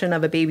the action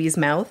of a baby's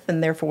mouth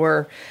and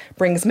therefore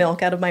brings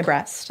milk out of my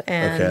breast.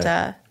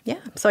 And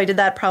so I did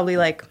that probably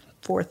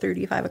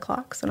 4:30, 5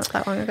 o'clock, so not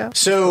that long ago.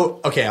 So,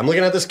 okay, I'm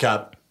looking at this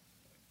cup,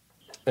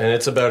 and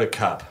it's about a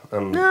cup.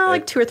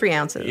 2 or 3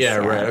 ounces. Yeah,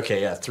 right.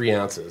 Okay, 3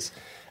 ounces.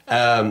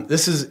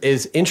 This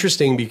is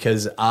interesting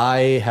because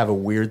I have a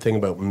weird thing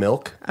about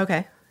milk.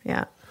 Okay,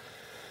 yeah.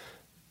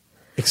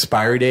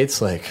 Expiry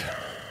dates,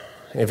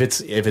 if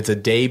it's a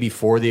day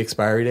before the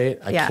expiry date,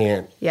 I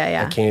can't.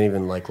 I can't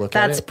even look at it.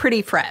 That's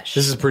pretty fresh.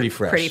 This is pretty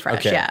fresh. Pretty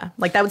fresh, okay. yeah.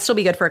 That would still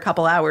be good for a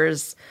couple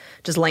hours,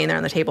 just laying there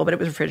on the table. But it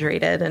was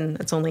refrigerated, and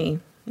it's only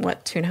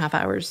 2.5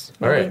 hours.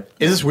 Maybe. All right.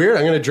 Is this weird?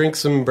 I'm going to drink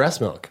some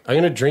breast milk. I'm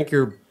going to drink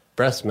your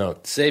breast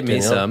milk. Save me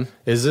some.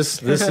 Is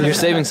this? You're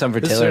saving some for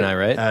Taylor and I,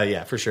 right?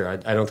 Yeah, for sure.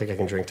 I don't think I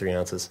can drink 3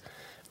 ounces.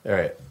 All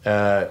right.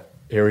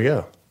 Here we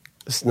go.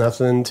 There's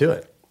nothing to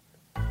it.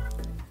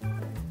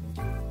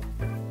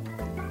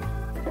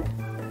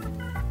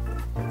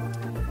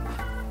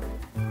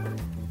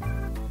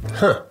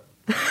 Huh.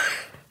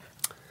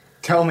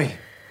 Tell me.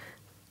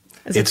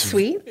 Is it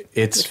sweet?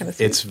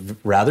 It's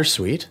rather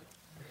sweet.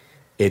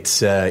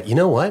 It's you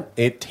know what?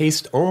 It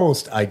tastes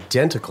almost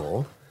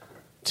identical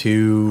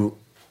to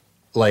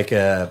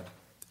a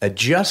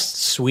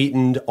just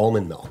sweetened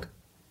almond milk.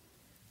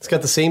 It's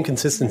got the same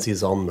consistency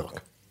as almond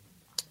milk.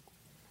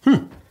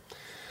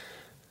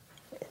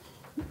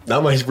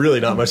 not much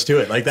to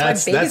it. Like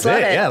that's it.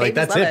 Yeah, like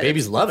that's it.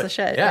 Babies love it. The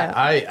shit. Yeah,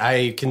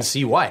 I can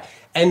see why.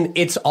 And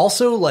it's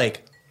also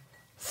like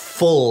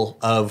full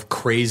of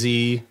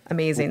crazy,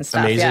 amazing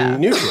stuff,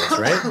 nutrients,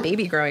 right?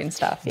 Baby growing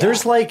stuff. Yeah.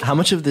 There's like, how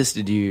much of this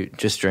did you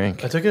just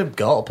drink? I took a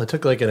gulp. I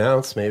took like an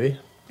ounce, maybe.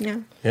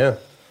 Yeah.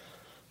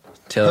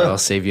 Taylor, I'll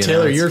save you.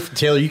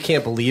 Taylor, you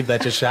can't believe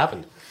that just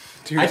happened.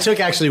 Dude. I took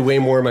actually way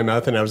more in my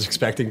mouth than I was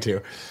expecting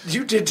to.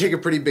 You did take a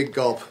pretty big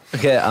gulp.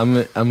 Okay,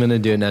 I'm gonna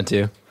do it now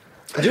too.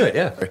 Do it,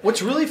 yeah.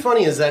 What's really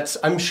funny is that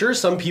I'm sure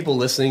some people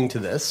listening to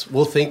this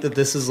will think that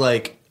this is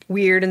like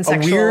weird and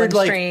sexual and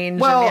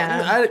strange. Well,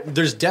 and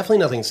there's definitely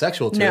nothing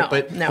sexual to it,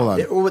 but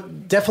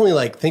definitely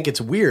like think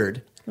it's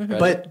weird. Mm-hmm.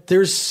 But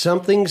there's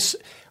something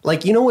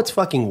like, you know what's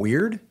fucking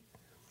weird?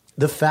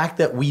 The fact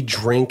that we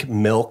drink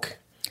milk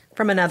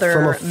from a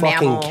fucking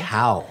mammal.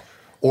 Cow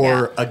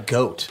or a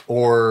goat,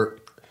 or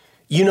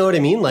you know what I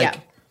mean? Like,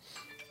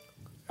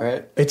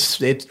 right?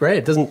 It's right.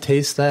 It doesn't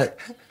taste that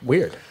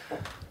weird.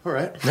 All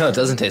right. No, it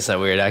doesn't taste that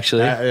weird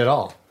actually at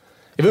all.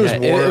 If it was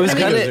warm,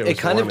 it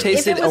kind of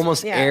tasted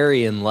almost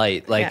airy and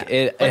light. Like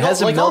it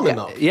has a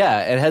milk.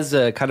 Yeah, it has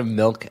a kind of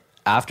milk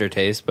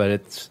aftertaste, but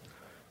it's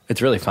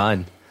really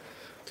fine.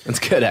 It's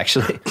good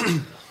actually.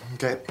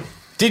 Okay.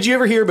 Did you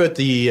ever hear about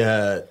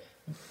the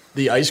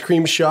ice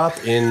cream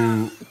shop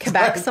in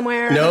Quebec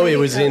somewhere? No, it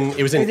was in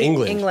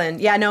England.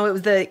 England. Yeah, no, it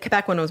was the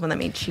Quebec one was one that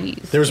made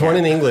cheese. There was one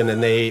in England,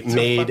 and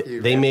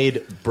they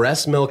made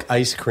breast milk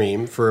ice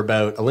cream for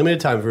about a limited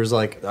time. It was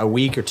like a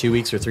week or 2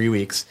 weeks or 3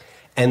 weeks,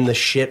 and the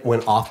shit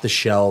went off the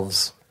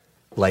shelves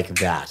like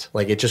that.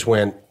 Like it just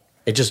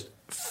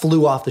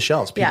flew off the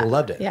shelves. People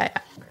loved it. Yeah.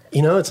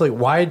 You know, it's like,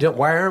 why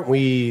aren't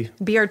we...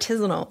 Be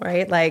artisanal,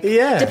 right? Like,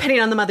 depending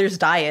on the mother's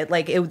diet,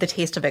 like, the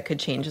taste of it could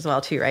change as well,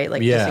 too, right?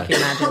 Like, just if you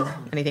imagine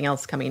anything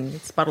else coming,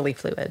 it's bodily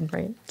fluid,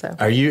 right? So,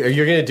 Are you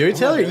going to do it,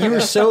 Taylor? You were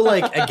so,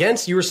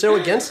 against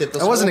it.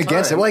 I wasn't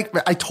against it. Like,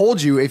 I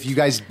told you if you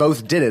guys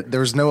both did it,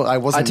 there was no... I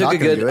wasn't not going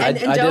to do it. I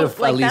did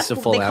at least a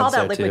full ounce. They call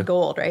that liquid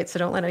gold, right? So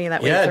don't let any of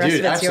that waste. Yeah, the rest dude,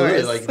 of it's absolutely.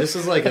 yours. Like, this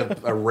is like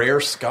a rare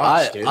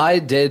scotch, dude. I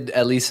did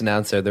at least an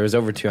ounce there. There was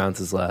over 2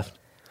 ounces left.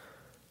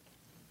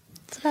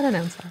 It's about an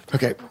ounce left.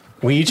 Okay.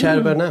 We each had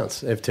about an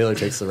ounce if Taylor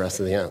takes the rest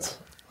of the ounce.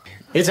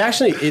 It's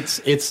actually,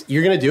 it's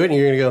you're going to do it and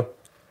you're going to go,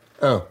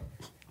 oh.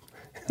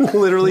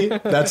 Literally, you're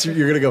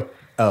going to go,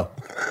 oh.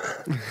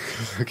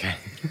 Okay.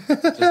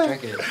 Just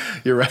drink it.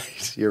 You're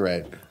right.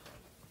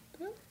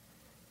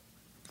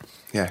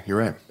 Yeah, you're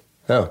right.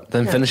 Oh.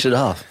 Then finish it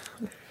off.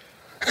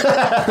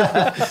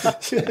 Then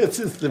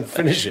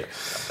finish it.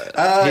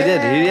 He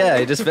did.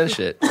 He just finished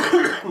it.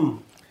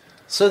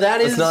 So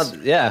that is... It's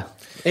not, yeah.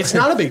 It's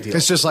not a big deal.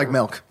 It's just like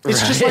milk. It's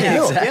just like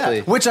milk, exactly.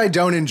 Yeah. Which I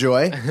don't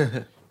enjoy.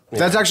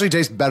 That actually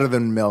tastes better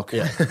than milk.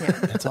 Yeah.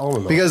 That's all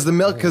milk. Because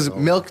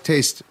milk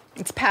tastes...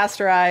 It's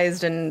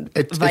pasteurized and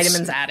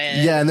vitamins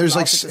added. Yeah, and there's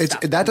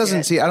that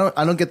doesn't see...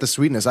 I don't get the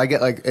sweetness. I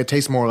get it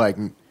tastes more like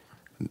it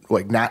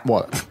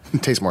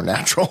tastes more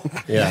natural.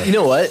 Yeah. You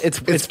know what?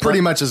 It's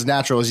pretty much as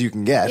natural as you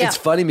can get. Yeah. It's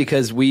funny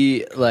because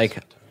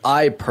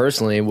I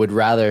personally would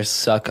rather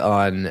suck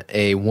on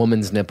a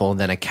woman's nipple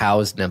than a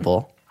cow's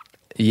nipple.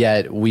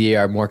 Yet we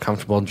are more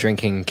comfortable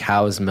drinking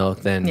cow's milk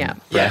than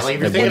breast. Like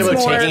if you're thinking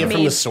about taking it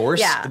from the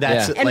source,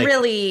 and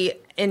really,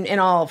 in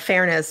all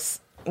fairness,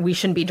 we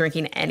shouldn't be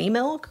drinking any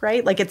milk,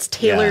 right? Like it's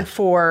tailored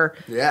for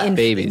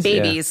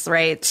babies,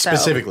 right? So,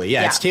 specifically,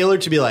 it's tailored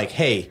to be like,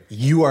 hey,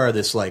 you are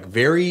this like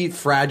very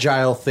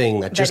fragile thing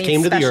that just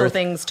came to the earth.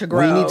 Things to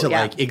grow. We need to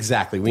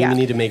we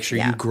need to make sure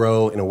you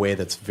grow in a way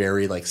that's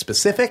very like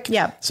specific.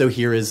 Yeah. So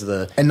here is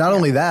and not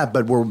only that,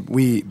 but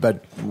we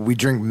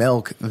drink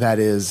milk that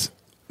is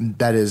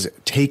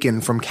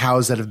taken from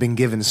cows that have been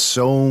given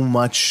so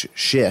much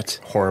shit,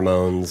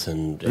 hormones,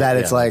 and that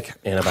it's like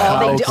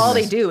antibiotics. All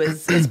they do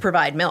is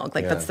provide milk.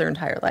 Like that's their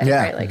entire life,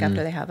 right? Like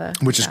after they have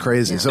which is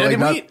crazy. So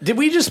did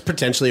we just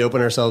potentially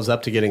open ourselves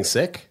up to getting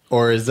sick,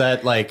 or is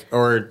that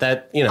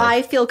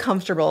I feel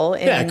comfortable.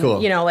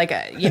 Cool. Like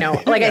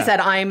I said,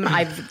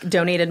 I've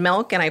donated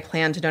milk and I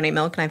plan to donate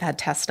milk and I've had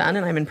tests done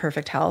and I'm in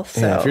perfect health.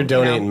 So if you're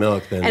donating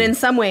milk, then and in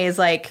some ways,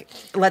 like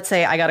let's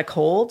say I got a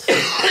cold,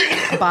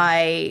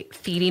 by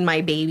feeding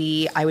my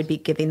baby, I would be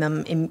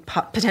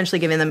potentially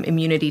giving them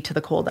immunity to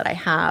the cold that I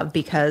have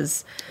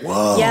because,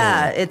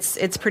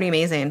 it's pretty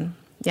amazing.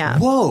 Yeah.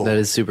 Whoa. That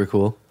is super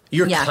cool.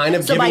 You're kind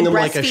of giving them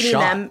like a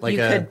shot. You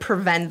could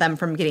prevent them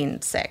from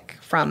getting sick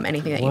from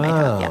anything that you might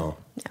have. Yeah.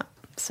 Yeah.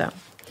 So.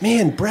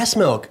 Man, breast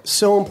milk,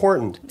 so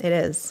important. It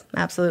is.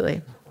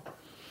 Absolutely.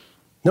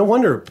 No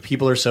wonder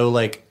people are so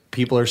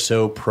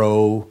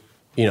pro,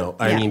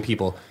 I mean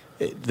people.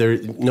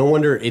 No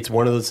wonder it's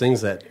one of those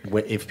things that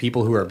if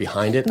people who are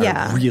behind it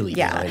are really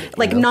behind it.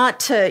 Like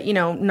not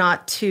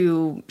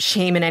to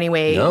shame in any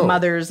way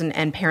mothers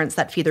and parents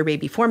that feed their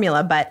baby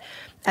formula, but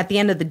at the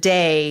end of the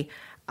day,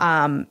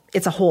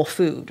 it's a whole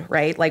food,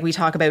 right? Like we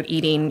talk about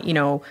eating,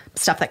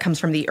 stuff that comes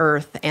from the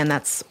earth and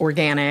that's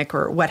organic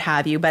or what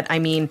have you. But I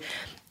mean,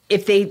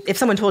 if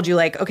someone told you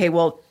like, okay,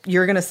 well,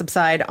 you're going to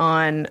subside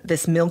on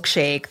this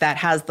milkshake that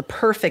has the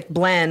perfect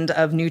blend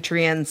of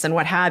nutrients and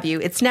what have you,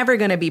 it's never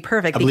going to be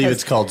perfect. I believe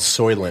it's called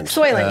Soylent.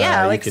 Soylent,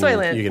 like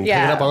Soylent. You can pick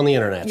it up on the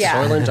internet,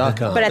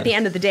 Soylent.com. But at the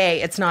end of the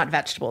day, it's not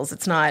vegetables.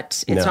 It's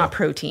not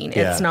protein.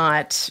 It's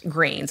not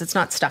grains. It's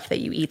not stuff that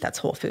you eat that's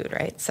whole food,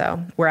 right?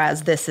 So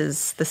whereas this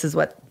is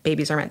what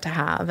babies are meant to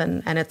have,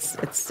 and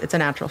it's a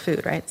natural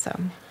food, right? So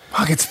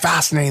fuck, it's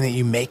fascinating that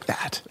you make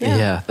that.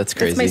 Yeah, that's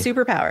crazy. It's my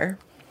superpower.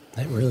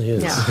 It really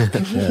is.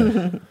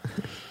 Yeah.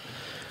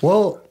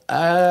 Well,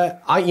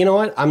 you know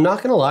what? I'm not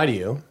going to lie to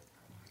you.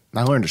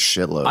 I learned a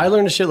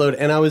shitload.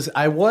 And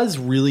I was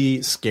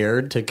really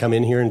scared to come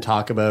in here and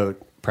talk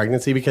about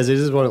pregnancy because it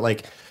is one of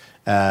like,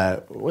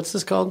 what's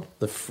this called?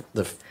 The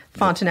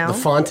fontanelle. The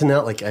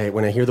fontanelle. Like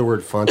when I hear the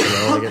word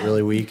fontanelle, I get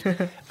really weak.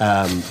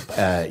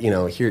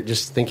 Here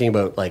just thinking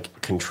about like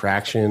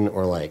contraction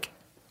or like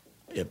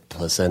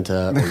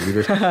placenta or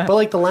uterus. But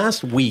like the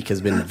last week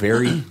has been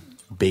very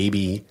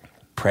baby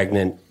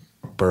pregnant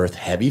birth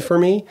heavy for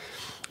me.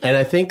 And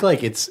I think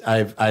like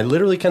I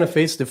literally kind of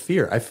faced a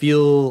fear. I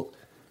feel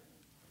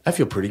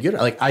pretty good.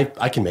 Like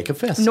I can make a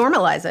fist.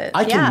 Normalize it.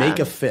 I can make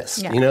a fist.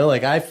 Yeah.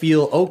 Like I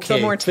feel okay.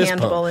 So more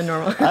tangible and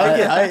normal.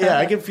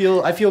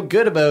 I feel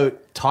good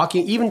about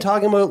talking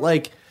about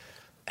like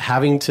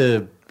having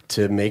to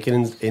make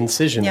an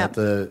incision at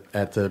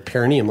the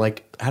perineum.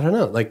 Like I don't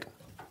know. Like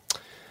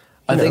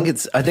I think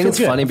it's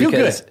funny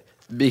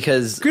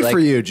because good like, for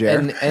you, Jer.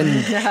 And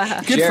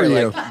good Jer, for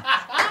you. Like,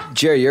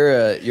 Jer,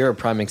 you're a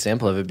prime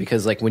example of it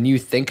because like when you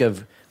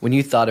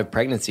thought of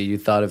pregnancy, you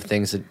thought of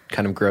things that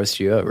kind of grossed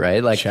you out,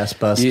 right? Like chest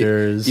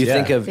busters. You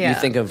think of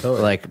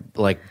totally.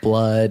 like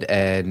blood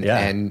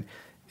and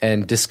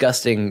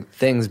disgusting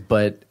things,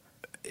 but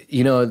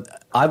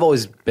I've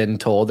always been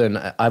told, and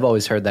I've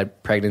always heard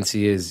that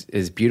pregnancy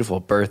is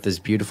beautiful, birth is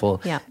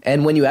beautiful. Yeah.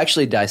 And when you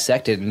actually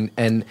dissect it,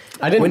 and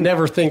I didn't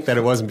never think that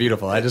it wasn't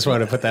beautiful. I just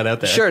wanted to put that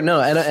out there. Sure,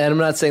 no, and I'm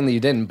not saying that you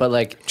didn't, but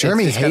like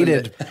Jeremie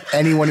hated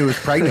anyone who was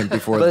pregnant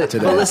before today.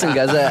 But listen,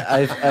 guys,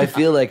 I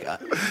feel like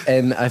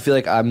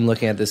I'm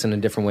looking at this in a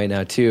different way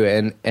now too,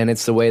 and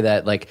it's the way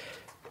that like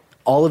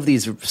all of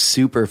these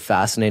super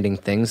fascinating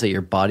things that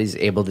your body's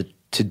able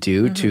to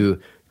do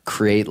to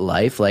create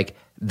life, like.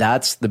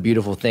 That's the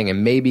beautiful thing.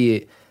 And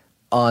maybe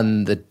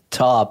on the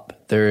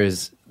top, there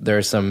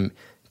are some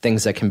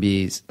things that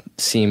can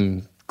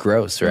seem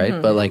gross, right?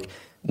 Mm-hmm. But like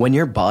when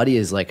your body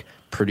is like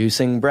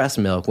producing breast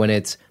milk, when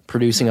it's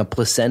producing a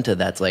placenta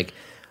that's like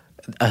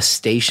a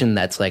station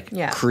that's like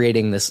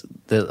creating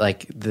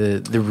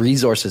the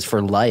resources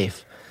for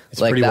life.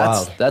 It's like pretty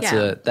wild.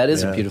 That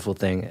is a beautiful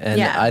thing.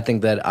 And I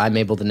think that I'm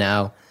able to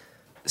now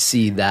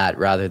see that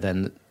rather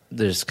than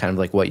there's kind of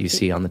like what you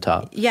see on the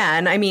top. Yeah.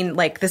 And I mean,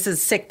 like this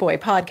is Sickboy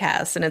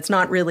podcast and it's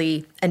not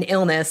really an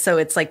illness. So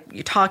it's like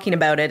you're talking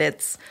about it.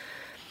 It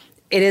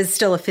is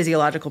still a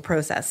physiological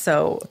process.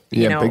 So,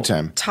 big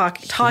time.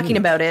 Talking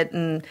about it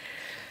and,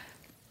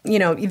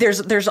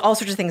 there's all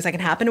sorts of things that can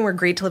happen. And we're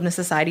great to live in a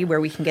society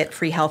where we can get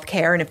free health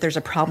care. And if there's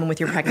a problem with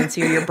your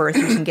pregnancy or your birth,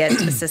 you can get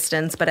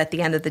assistance. But at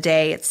the end of the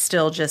day, it's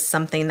still just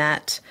something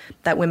that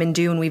women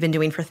do. And we've been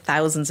doing for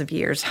thousands of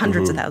years,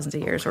 hundreds of thousands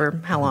of years, or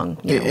how long,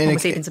 Homo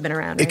sapiens have been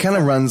around. It kind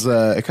of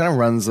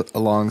runs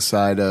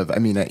alongside of,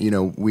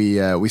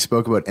 we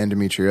spoke about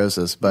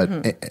endometriosis,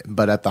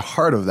 but at the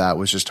heart of that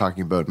was just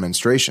talking about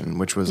menstruation,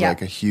 which was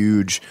like a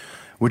huge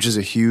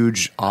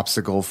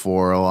obstacle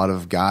for a lot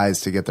of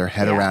guys to get their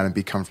head around and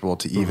be comfortable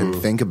to even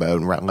think about,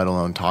 let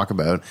alone talk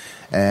about.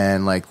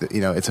 And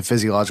it's a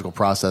physiological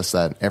process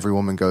that every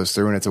woman goes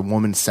through, and it's a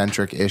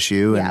woman-centric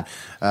issue.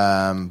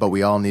 And but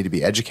we all need to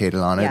be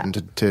educated on it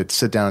and to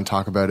sit down and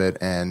talk about it,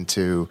 and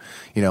to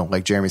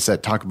like Jeremie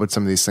said, talk about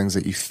some of these things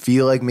that you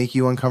feel like make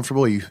you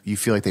uncomfortable. You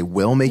feel like they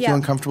will make you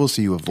uncomfortable,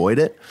 so you avoid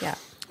it. Yeah.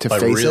 But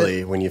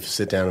really, when you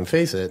sit down and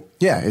face it,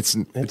 it's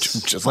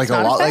just like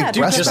a lot like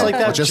breast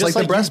milk, just like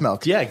the breast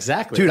milk. Yeah,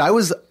 exactly. Dude, I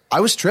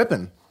was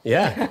tripping.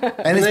 Yeah,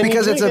 and it's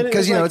because it's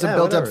a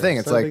built up thing.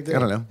 It's like I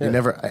don't know, you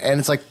never, and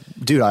it's like,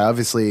 dude, I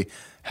obviously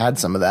had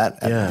some of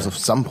that at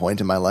some point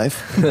in my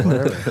life,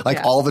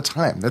 all the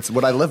time. That's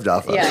what I lived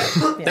off of. Yeah.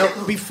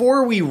 Now,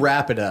 before we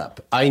wrap it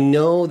up, I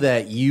know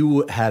that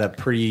you had a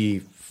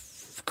pretty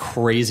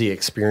crazy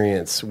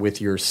experience with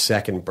your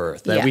second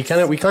birth. That we kind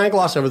of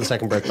glossed over the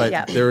second birth,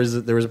 but there was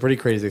a pretty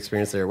crazy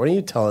experience there. Why don't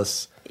you tell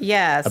us?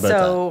 Yeah. About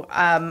so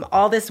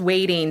all this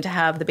waiting to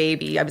have the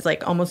baby, I was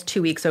like almost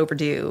 2 weeks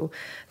overdue.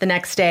 The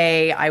next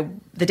day,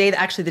 the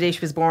day she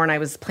was born, I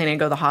was planning to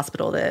go to the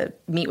hospital to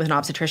meet with an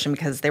obstetrician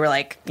because they were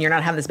like, "You're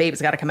not having this baby;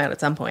 it's got to come out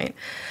at some point."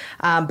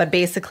 But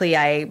basically,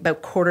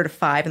 about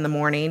 4:45 in the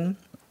morning,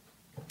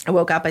 I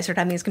woke up. I started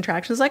having these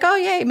contractions. Like, oh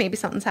yay, maybe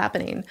something's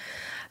happening.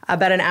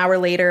 About an hour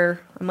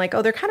later, I'm like,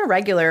 oh, they're kind of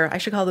regular. I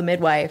should call the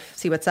midwife,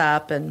 see what's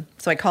up. And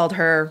so I called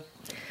her.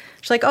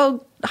 She's like,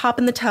 oh, hop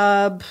in the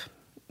tub,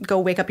 go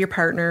wake up your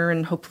partner,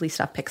 and hopefully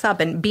stuff picks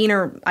up. And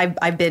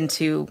I've been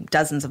to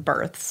dozens of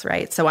births,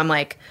 right? So I'm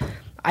like,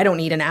 I don't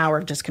need an hour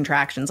of just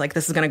contractions. Like,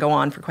 this is going to go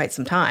on for quite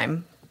some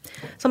time.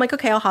 So I'm like,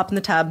 okay, I'll hop in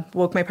the tub,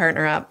 woke my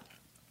partner up.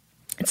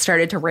 it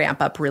started to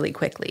ramp up really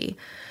quickly.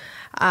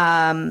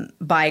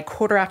 By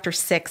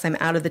 6:15, I'm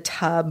out of the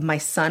tub. My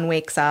son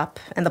wakes up,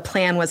 and the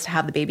plan was to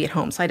have the baby at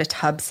home. So I had a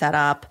tub set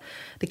up.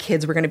 The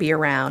kids were going to be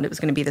around. It was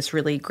going to be this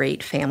really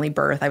great family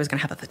birth. I was going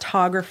to have a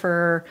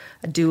photographer,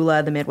 a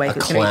doula, the midwife. A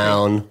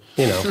clown,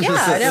 Yeah, no,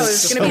 it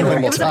was going to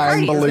be a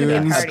party.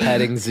 Balloons, a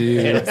petting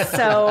zoo.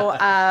 So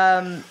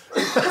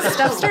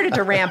stuff started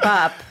to ramp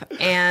up,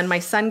 and my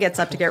son gets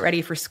up to get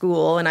ready for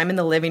school, and I'm in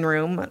the living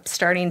room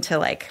starting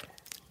to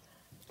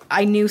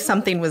I knew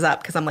something was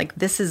up because I'm like,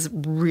 this is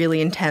really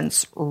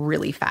intense,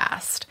 really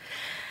fast.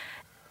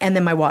 And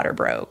then my water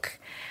broke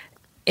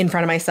in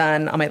front of my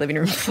son on my living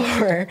room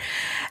floor.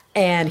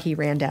 And he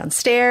ran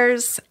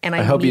downstairs. And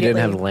I hope you didn't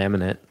have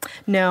laminate.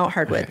 No,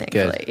 hardwood,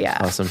 thankfully. Good. Yeah.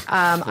 Awesome.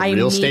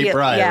 Real estate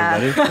bride,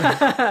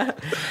 everybody.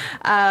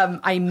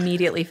 I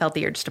immediately felt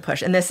the urge to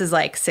push. And this is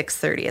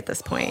 6:30 at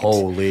this point.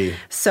 Holy.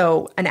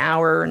 So an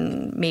hour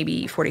and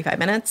maybe 45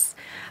 minutes.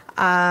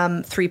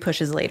 3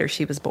 pushes later,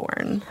 she was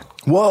born.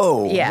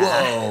 Whoa. Yeah.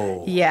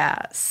 Whoa. Yeah.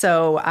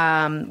 So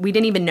we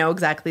didn't even know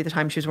exactly the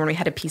time she was born. We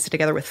had to piece it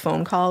together with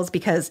phone calls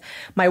because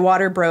my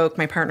water broke.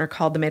 My partner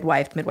called the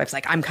midwife. The midwife's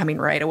like, I'm coming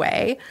right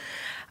away.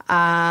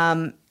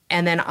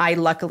 And then I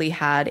luckily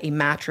had a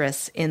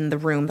mattress in the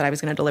room that I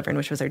was going to deliver in,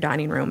 which was our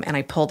dining room. And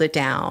I pulled it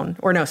down.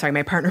 Or no, sorry,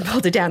 my partner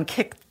pulled it down,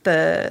 kicked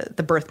the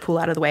birth pool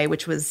out of the way,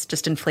 which was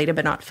just inflated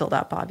but not filled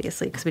up,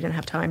 obviously, because we didn't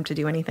have time to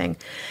do anything.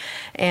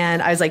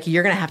 And I was like,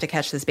 you're going to have to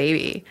catch this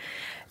baby.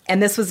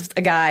 And this was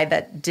a guy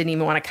that didn't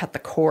even want to cut the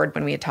cord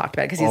when we had talked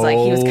about it because he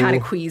was kind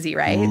of queasy,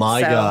 right?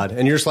 My God.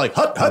 And you're just like,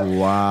 hut, hut.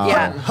 Wow.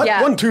 Yeah.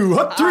 Hut, 1, 2,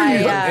 hut, 3.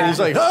 And he's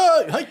like,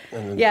 hut, hut.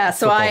 Yeah,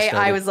 so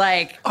I was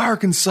like,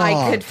 Arkansas.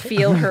 I could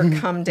feel her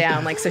come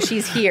down. So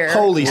she's here.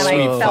 Holy and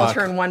sweet I felt fuck.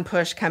 her in one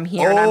push come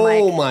here. And I'm like,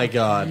 oh my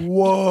God.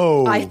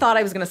 Whoa. I thought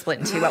I was going to split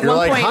in two. At You're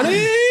one like, point,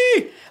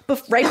 honey.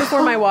 Right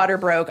before my water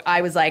broke,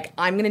 I was like,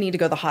 I'm going to need to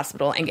go to the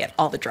hospital and get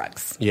all the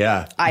drugs.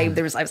 Yeah. I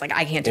was like,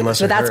 I can't do It this. must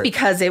So have that's hurt.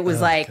 because it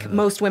was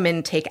most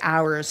women take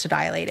hours to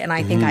dilate. And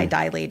I think I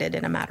dilated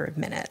in a matter of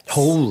minutes.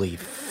 Holy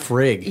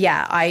frig.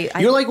 Yeah.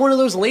 You're like one of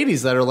those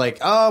ladies that are like,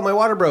 oh, my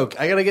water broke.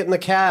 I got to get in the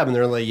cab. And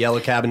they're in the yellow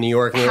cab in New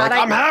York. And they're like,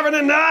 I'm having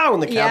it now.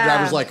 And the cab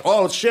driver's like,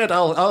 oh, shit.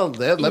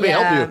 Let me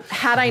help you.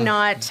 Had I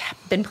not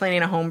been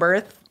planning a home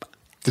birth,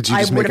 did you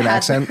just make an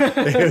accent?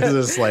 It was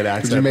a slight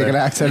accent. Did you make an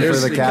accent for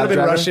the cab It could have been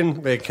driver?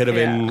 Russian. It could have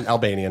been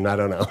Albanian. I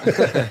don't know.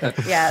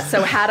 Yeah.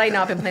 So had I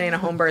not been planning a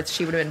home birth,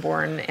 she would have been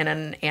born in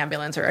an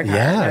ambulance or a car.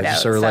 Yeah. no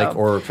doubt. Just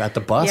or at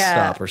the bus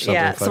stop or something.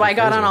 Yeah. So I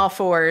got on all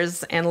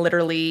fours and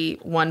literally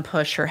one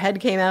push, her head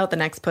came out. The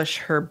next push,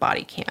 her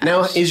body came out.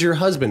 Now, is your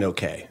husband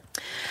okay?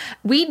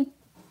 We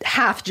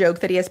half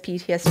joke that he has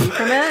PTSD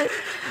from it.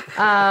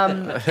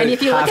 And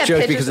if you look at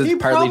pictures, because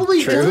it's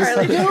partly true.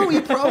 No,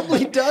 he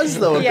probably does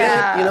though.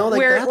 Yeah, bit,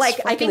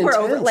 that's I think we're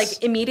over. intense.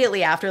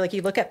 Immediately after,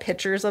 you look at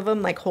pictures of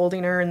him,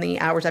 holding her in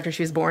the hours after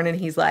she was born, and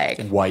he's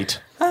like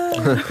white.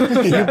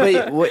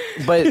 But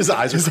his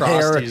eyes are His crossed.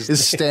 hair He's-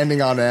 is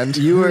standing on end.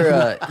 you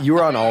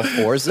were on all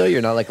fours though.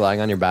 You're not lying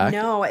on your back.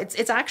 No,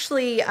 it's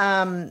actually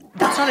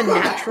that's not a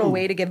natural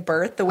way to give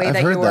birth. The way I've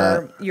that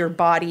heard your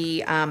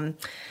body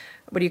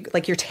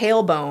your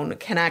tailbone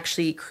can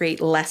actually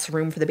create less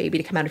room for the baby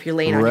to come out if you're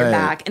laying on your Right.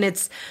 back. And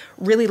it's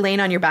really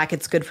laying on your back.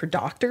 It's good for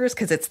doctors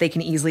because they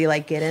can easily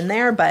get in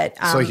there. But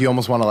So you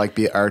almost want to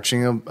be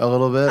arching a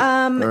little bit?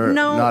 Or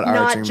no, not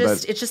arching,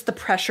 just but it's just the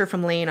pressure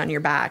from laying on your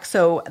back.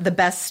 So the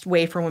best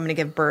way for women to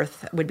give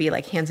birth would be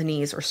hands and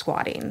knees or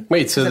squatting.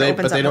 Wait, so 'Cause it but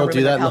opens they up don't more do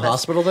room that in in the pelvis.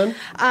 hospital then?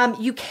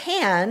 You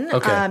can.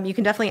 Okay. You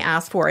can definitely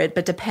ask for it,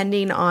 but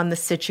depending on the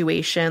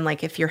situation,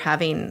 if you're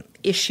having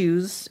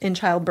issues in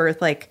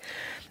childbirth,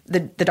 the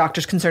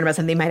doctor's concerned about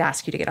something, they might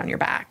ask you to get on your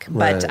back.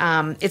 Right.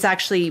 But it's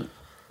actually,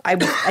 I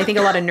think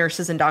a lot of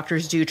nurses and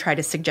doctors do try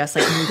to suggest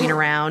moving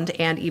around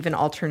and even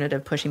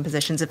alternative pushing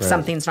positions. If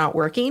something's not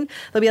working,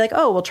 they'll be like,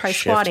 oh, we'll try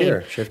Shift squatting.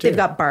 here, shift They've here.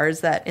 got bars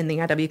that in the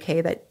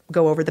IWK that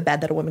go over the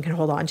bed that a woman can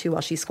hold on to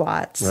while she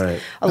squats. Right.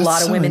 A That's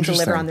lot of so women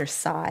deliver interesting. on their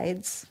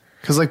sides.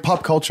 because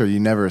pop culture,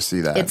 you never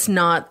see that. It's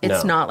not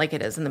No. like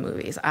it is in the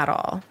movies at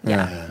all.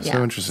 Yeah.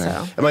 So interesting.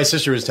 And my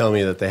sister was telling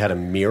me that they had a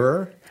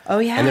mirror. Oh,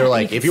 yeah. And they were and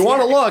like, can if you see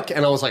want to it. look.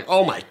 And I was like,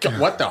 oh my God,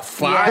 what the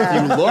fuck?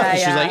 Yeah. You look? Yeah, And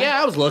she's yeah. like,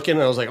 yeah, I was looking.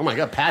 And I was like, oh my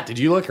God, Pat, did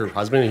you look? Her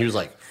husband? And he was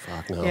like,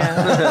 fuck no. Yeah.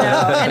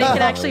 No. And it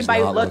can actually, was by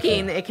not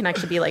looking, it can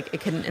actually be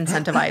it can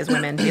incentivize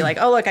women to be like,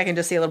 oh, look, I can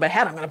just see a little bit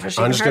ahead. I'm going to push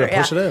it I'm even just gonna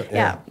harder. push it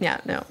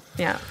in.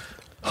 Yeah.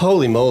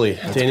 Holy moly.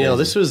 Danielle,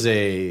 this was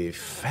a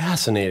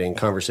fascinating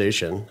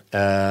conversation.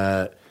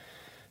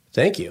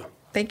 Thank you.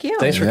 Thank you.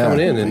 Thanks for Yeah,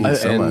 coming in and, thank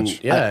you so and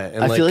much. yeah,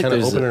 and I feel like kind of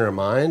there's opening our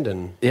mind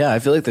and Yeah, I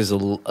feel like there's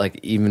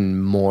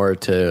even more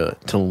to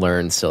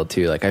learn still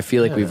too. I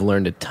feel like we've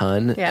learned a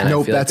ton. Yeah. and I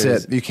Nope, feel like that's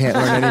there's- it. You can't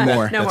learn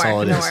anymore. No that's more.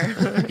 all it no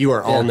is. more. You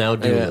are all now Yeah.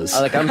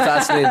 doulas. I'm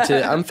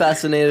fascinated I'm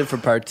fascinated for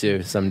part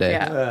 2 someday.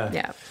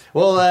 Yeah.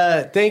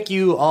 Well, thank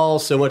you all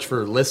so much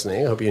for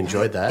listening. I hope you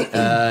enjoyed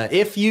that.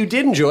 If you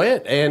did enjoy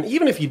it, and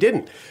even if you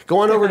didn't, go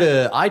on over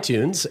to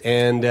iTunes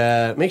and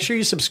make sure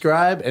you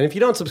subscribe. And if you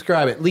don't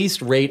subscribe, at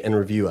least rate and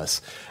review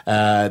us.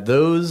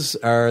 Those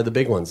are the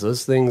big ones.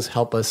 Those things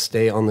help us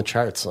stay on the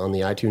charts, on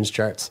the iTunes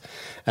charts.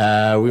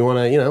 We want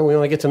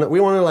to get to know. We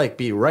want to like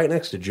be right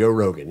next to Joe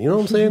Rogan. You know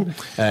what I'm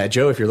saying?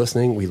 Joe, if you're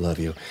listening, we love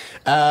you.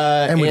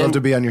 And we'd love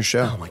to be on your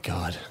show. Oh my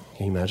God.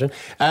 Can you imagine?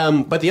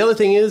 But the other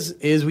thing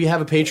is we have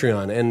a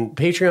Patreon, and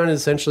Patreon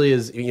essentially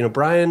is,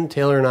 Brian,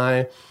 Taylor, and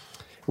I,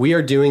 we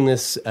are doing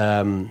this.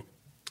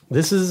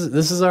 This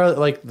is our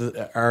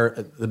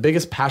the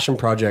biggest passion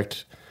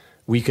project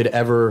we could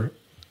ever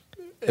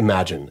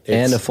imagine.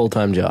 And a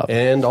full-time job.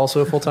 And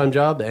also a full-time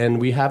job,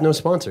 and we have no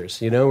sponsors.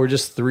 We're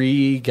just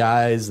three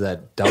guys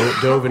that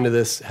dove into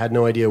this, had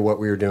no idea what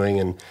we were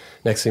doing, and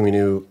next thing we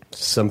knew,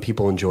 some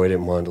people enjoyed it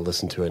and wanted to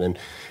listen to it.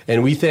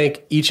 And we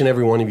thank each and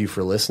every one of you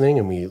for listening,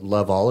 and we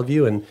love all of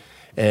you.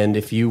 And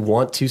if you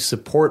want to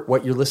support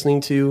what you're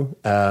listening to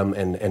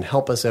and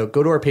help us out,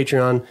 go to our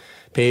Patreon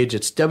page.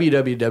 It's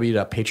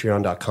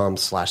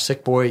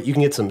www.patreon.com/sickboy. You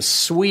can get some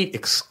sweet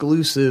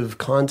exclusive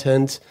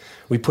content.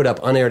 We put up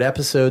unaired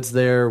episodes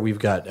there. We've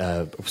got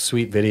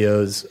sweet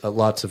videos,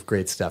 lots of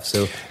great stuff.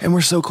 And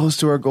we're so close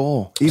to our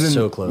goal. Even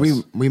so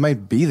close. We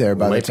might be there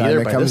by the time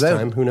it comes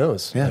out. Who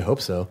knows? Yeah. I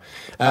hope so.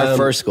 Our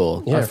first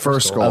goal. Yeah, our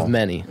first goal. Of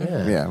many.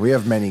 Yeah, we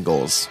have many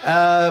goals.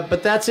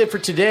 But that's it for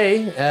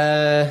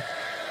today.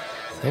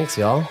 Thanks,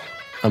 y'all.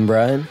 I'm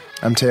Brian.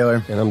 I'm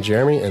Taylor. And I'm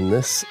Jeremy, and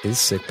this is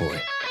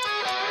Sickboy.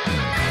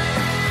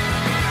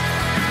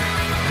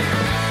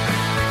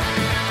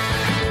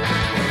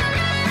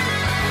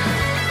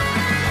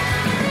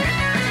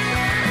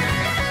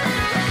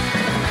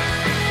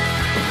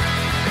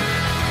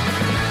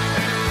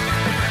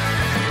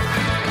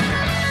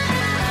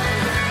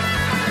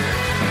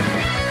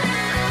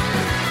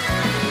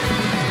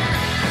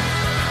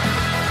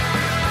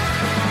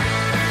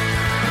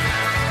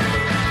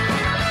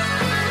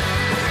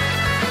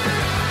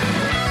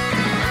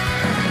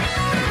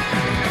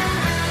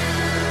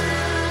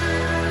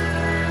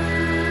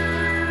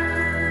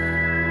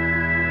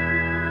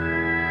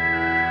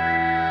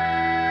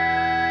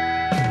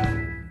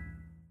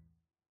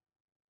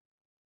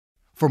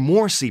 For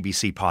more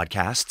CBC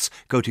podcasts,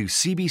 go to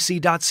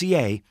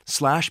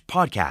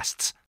cbc.ca/podcasts.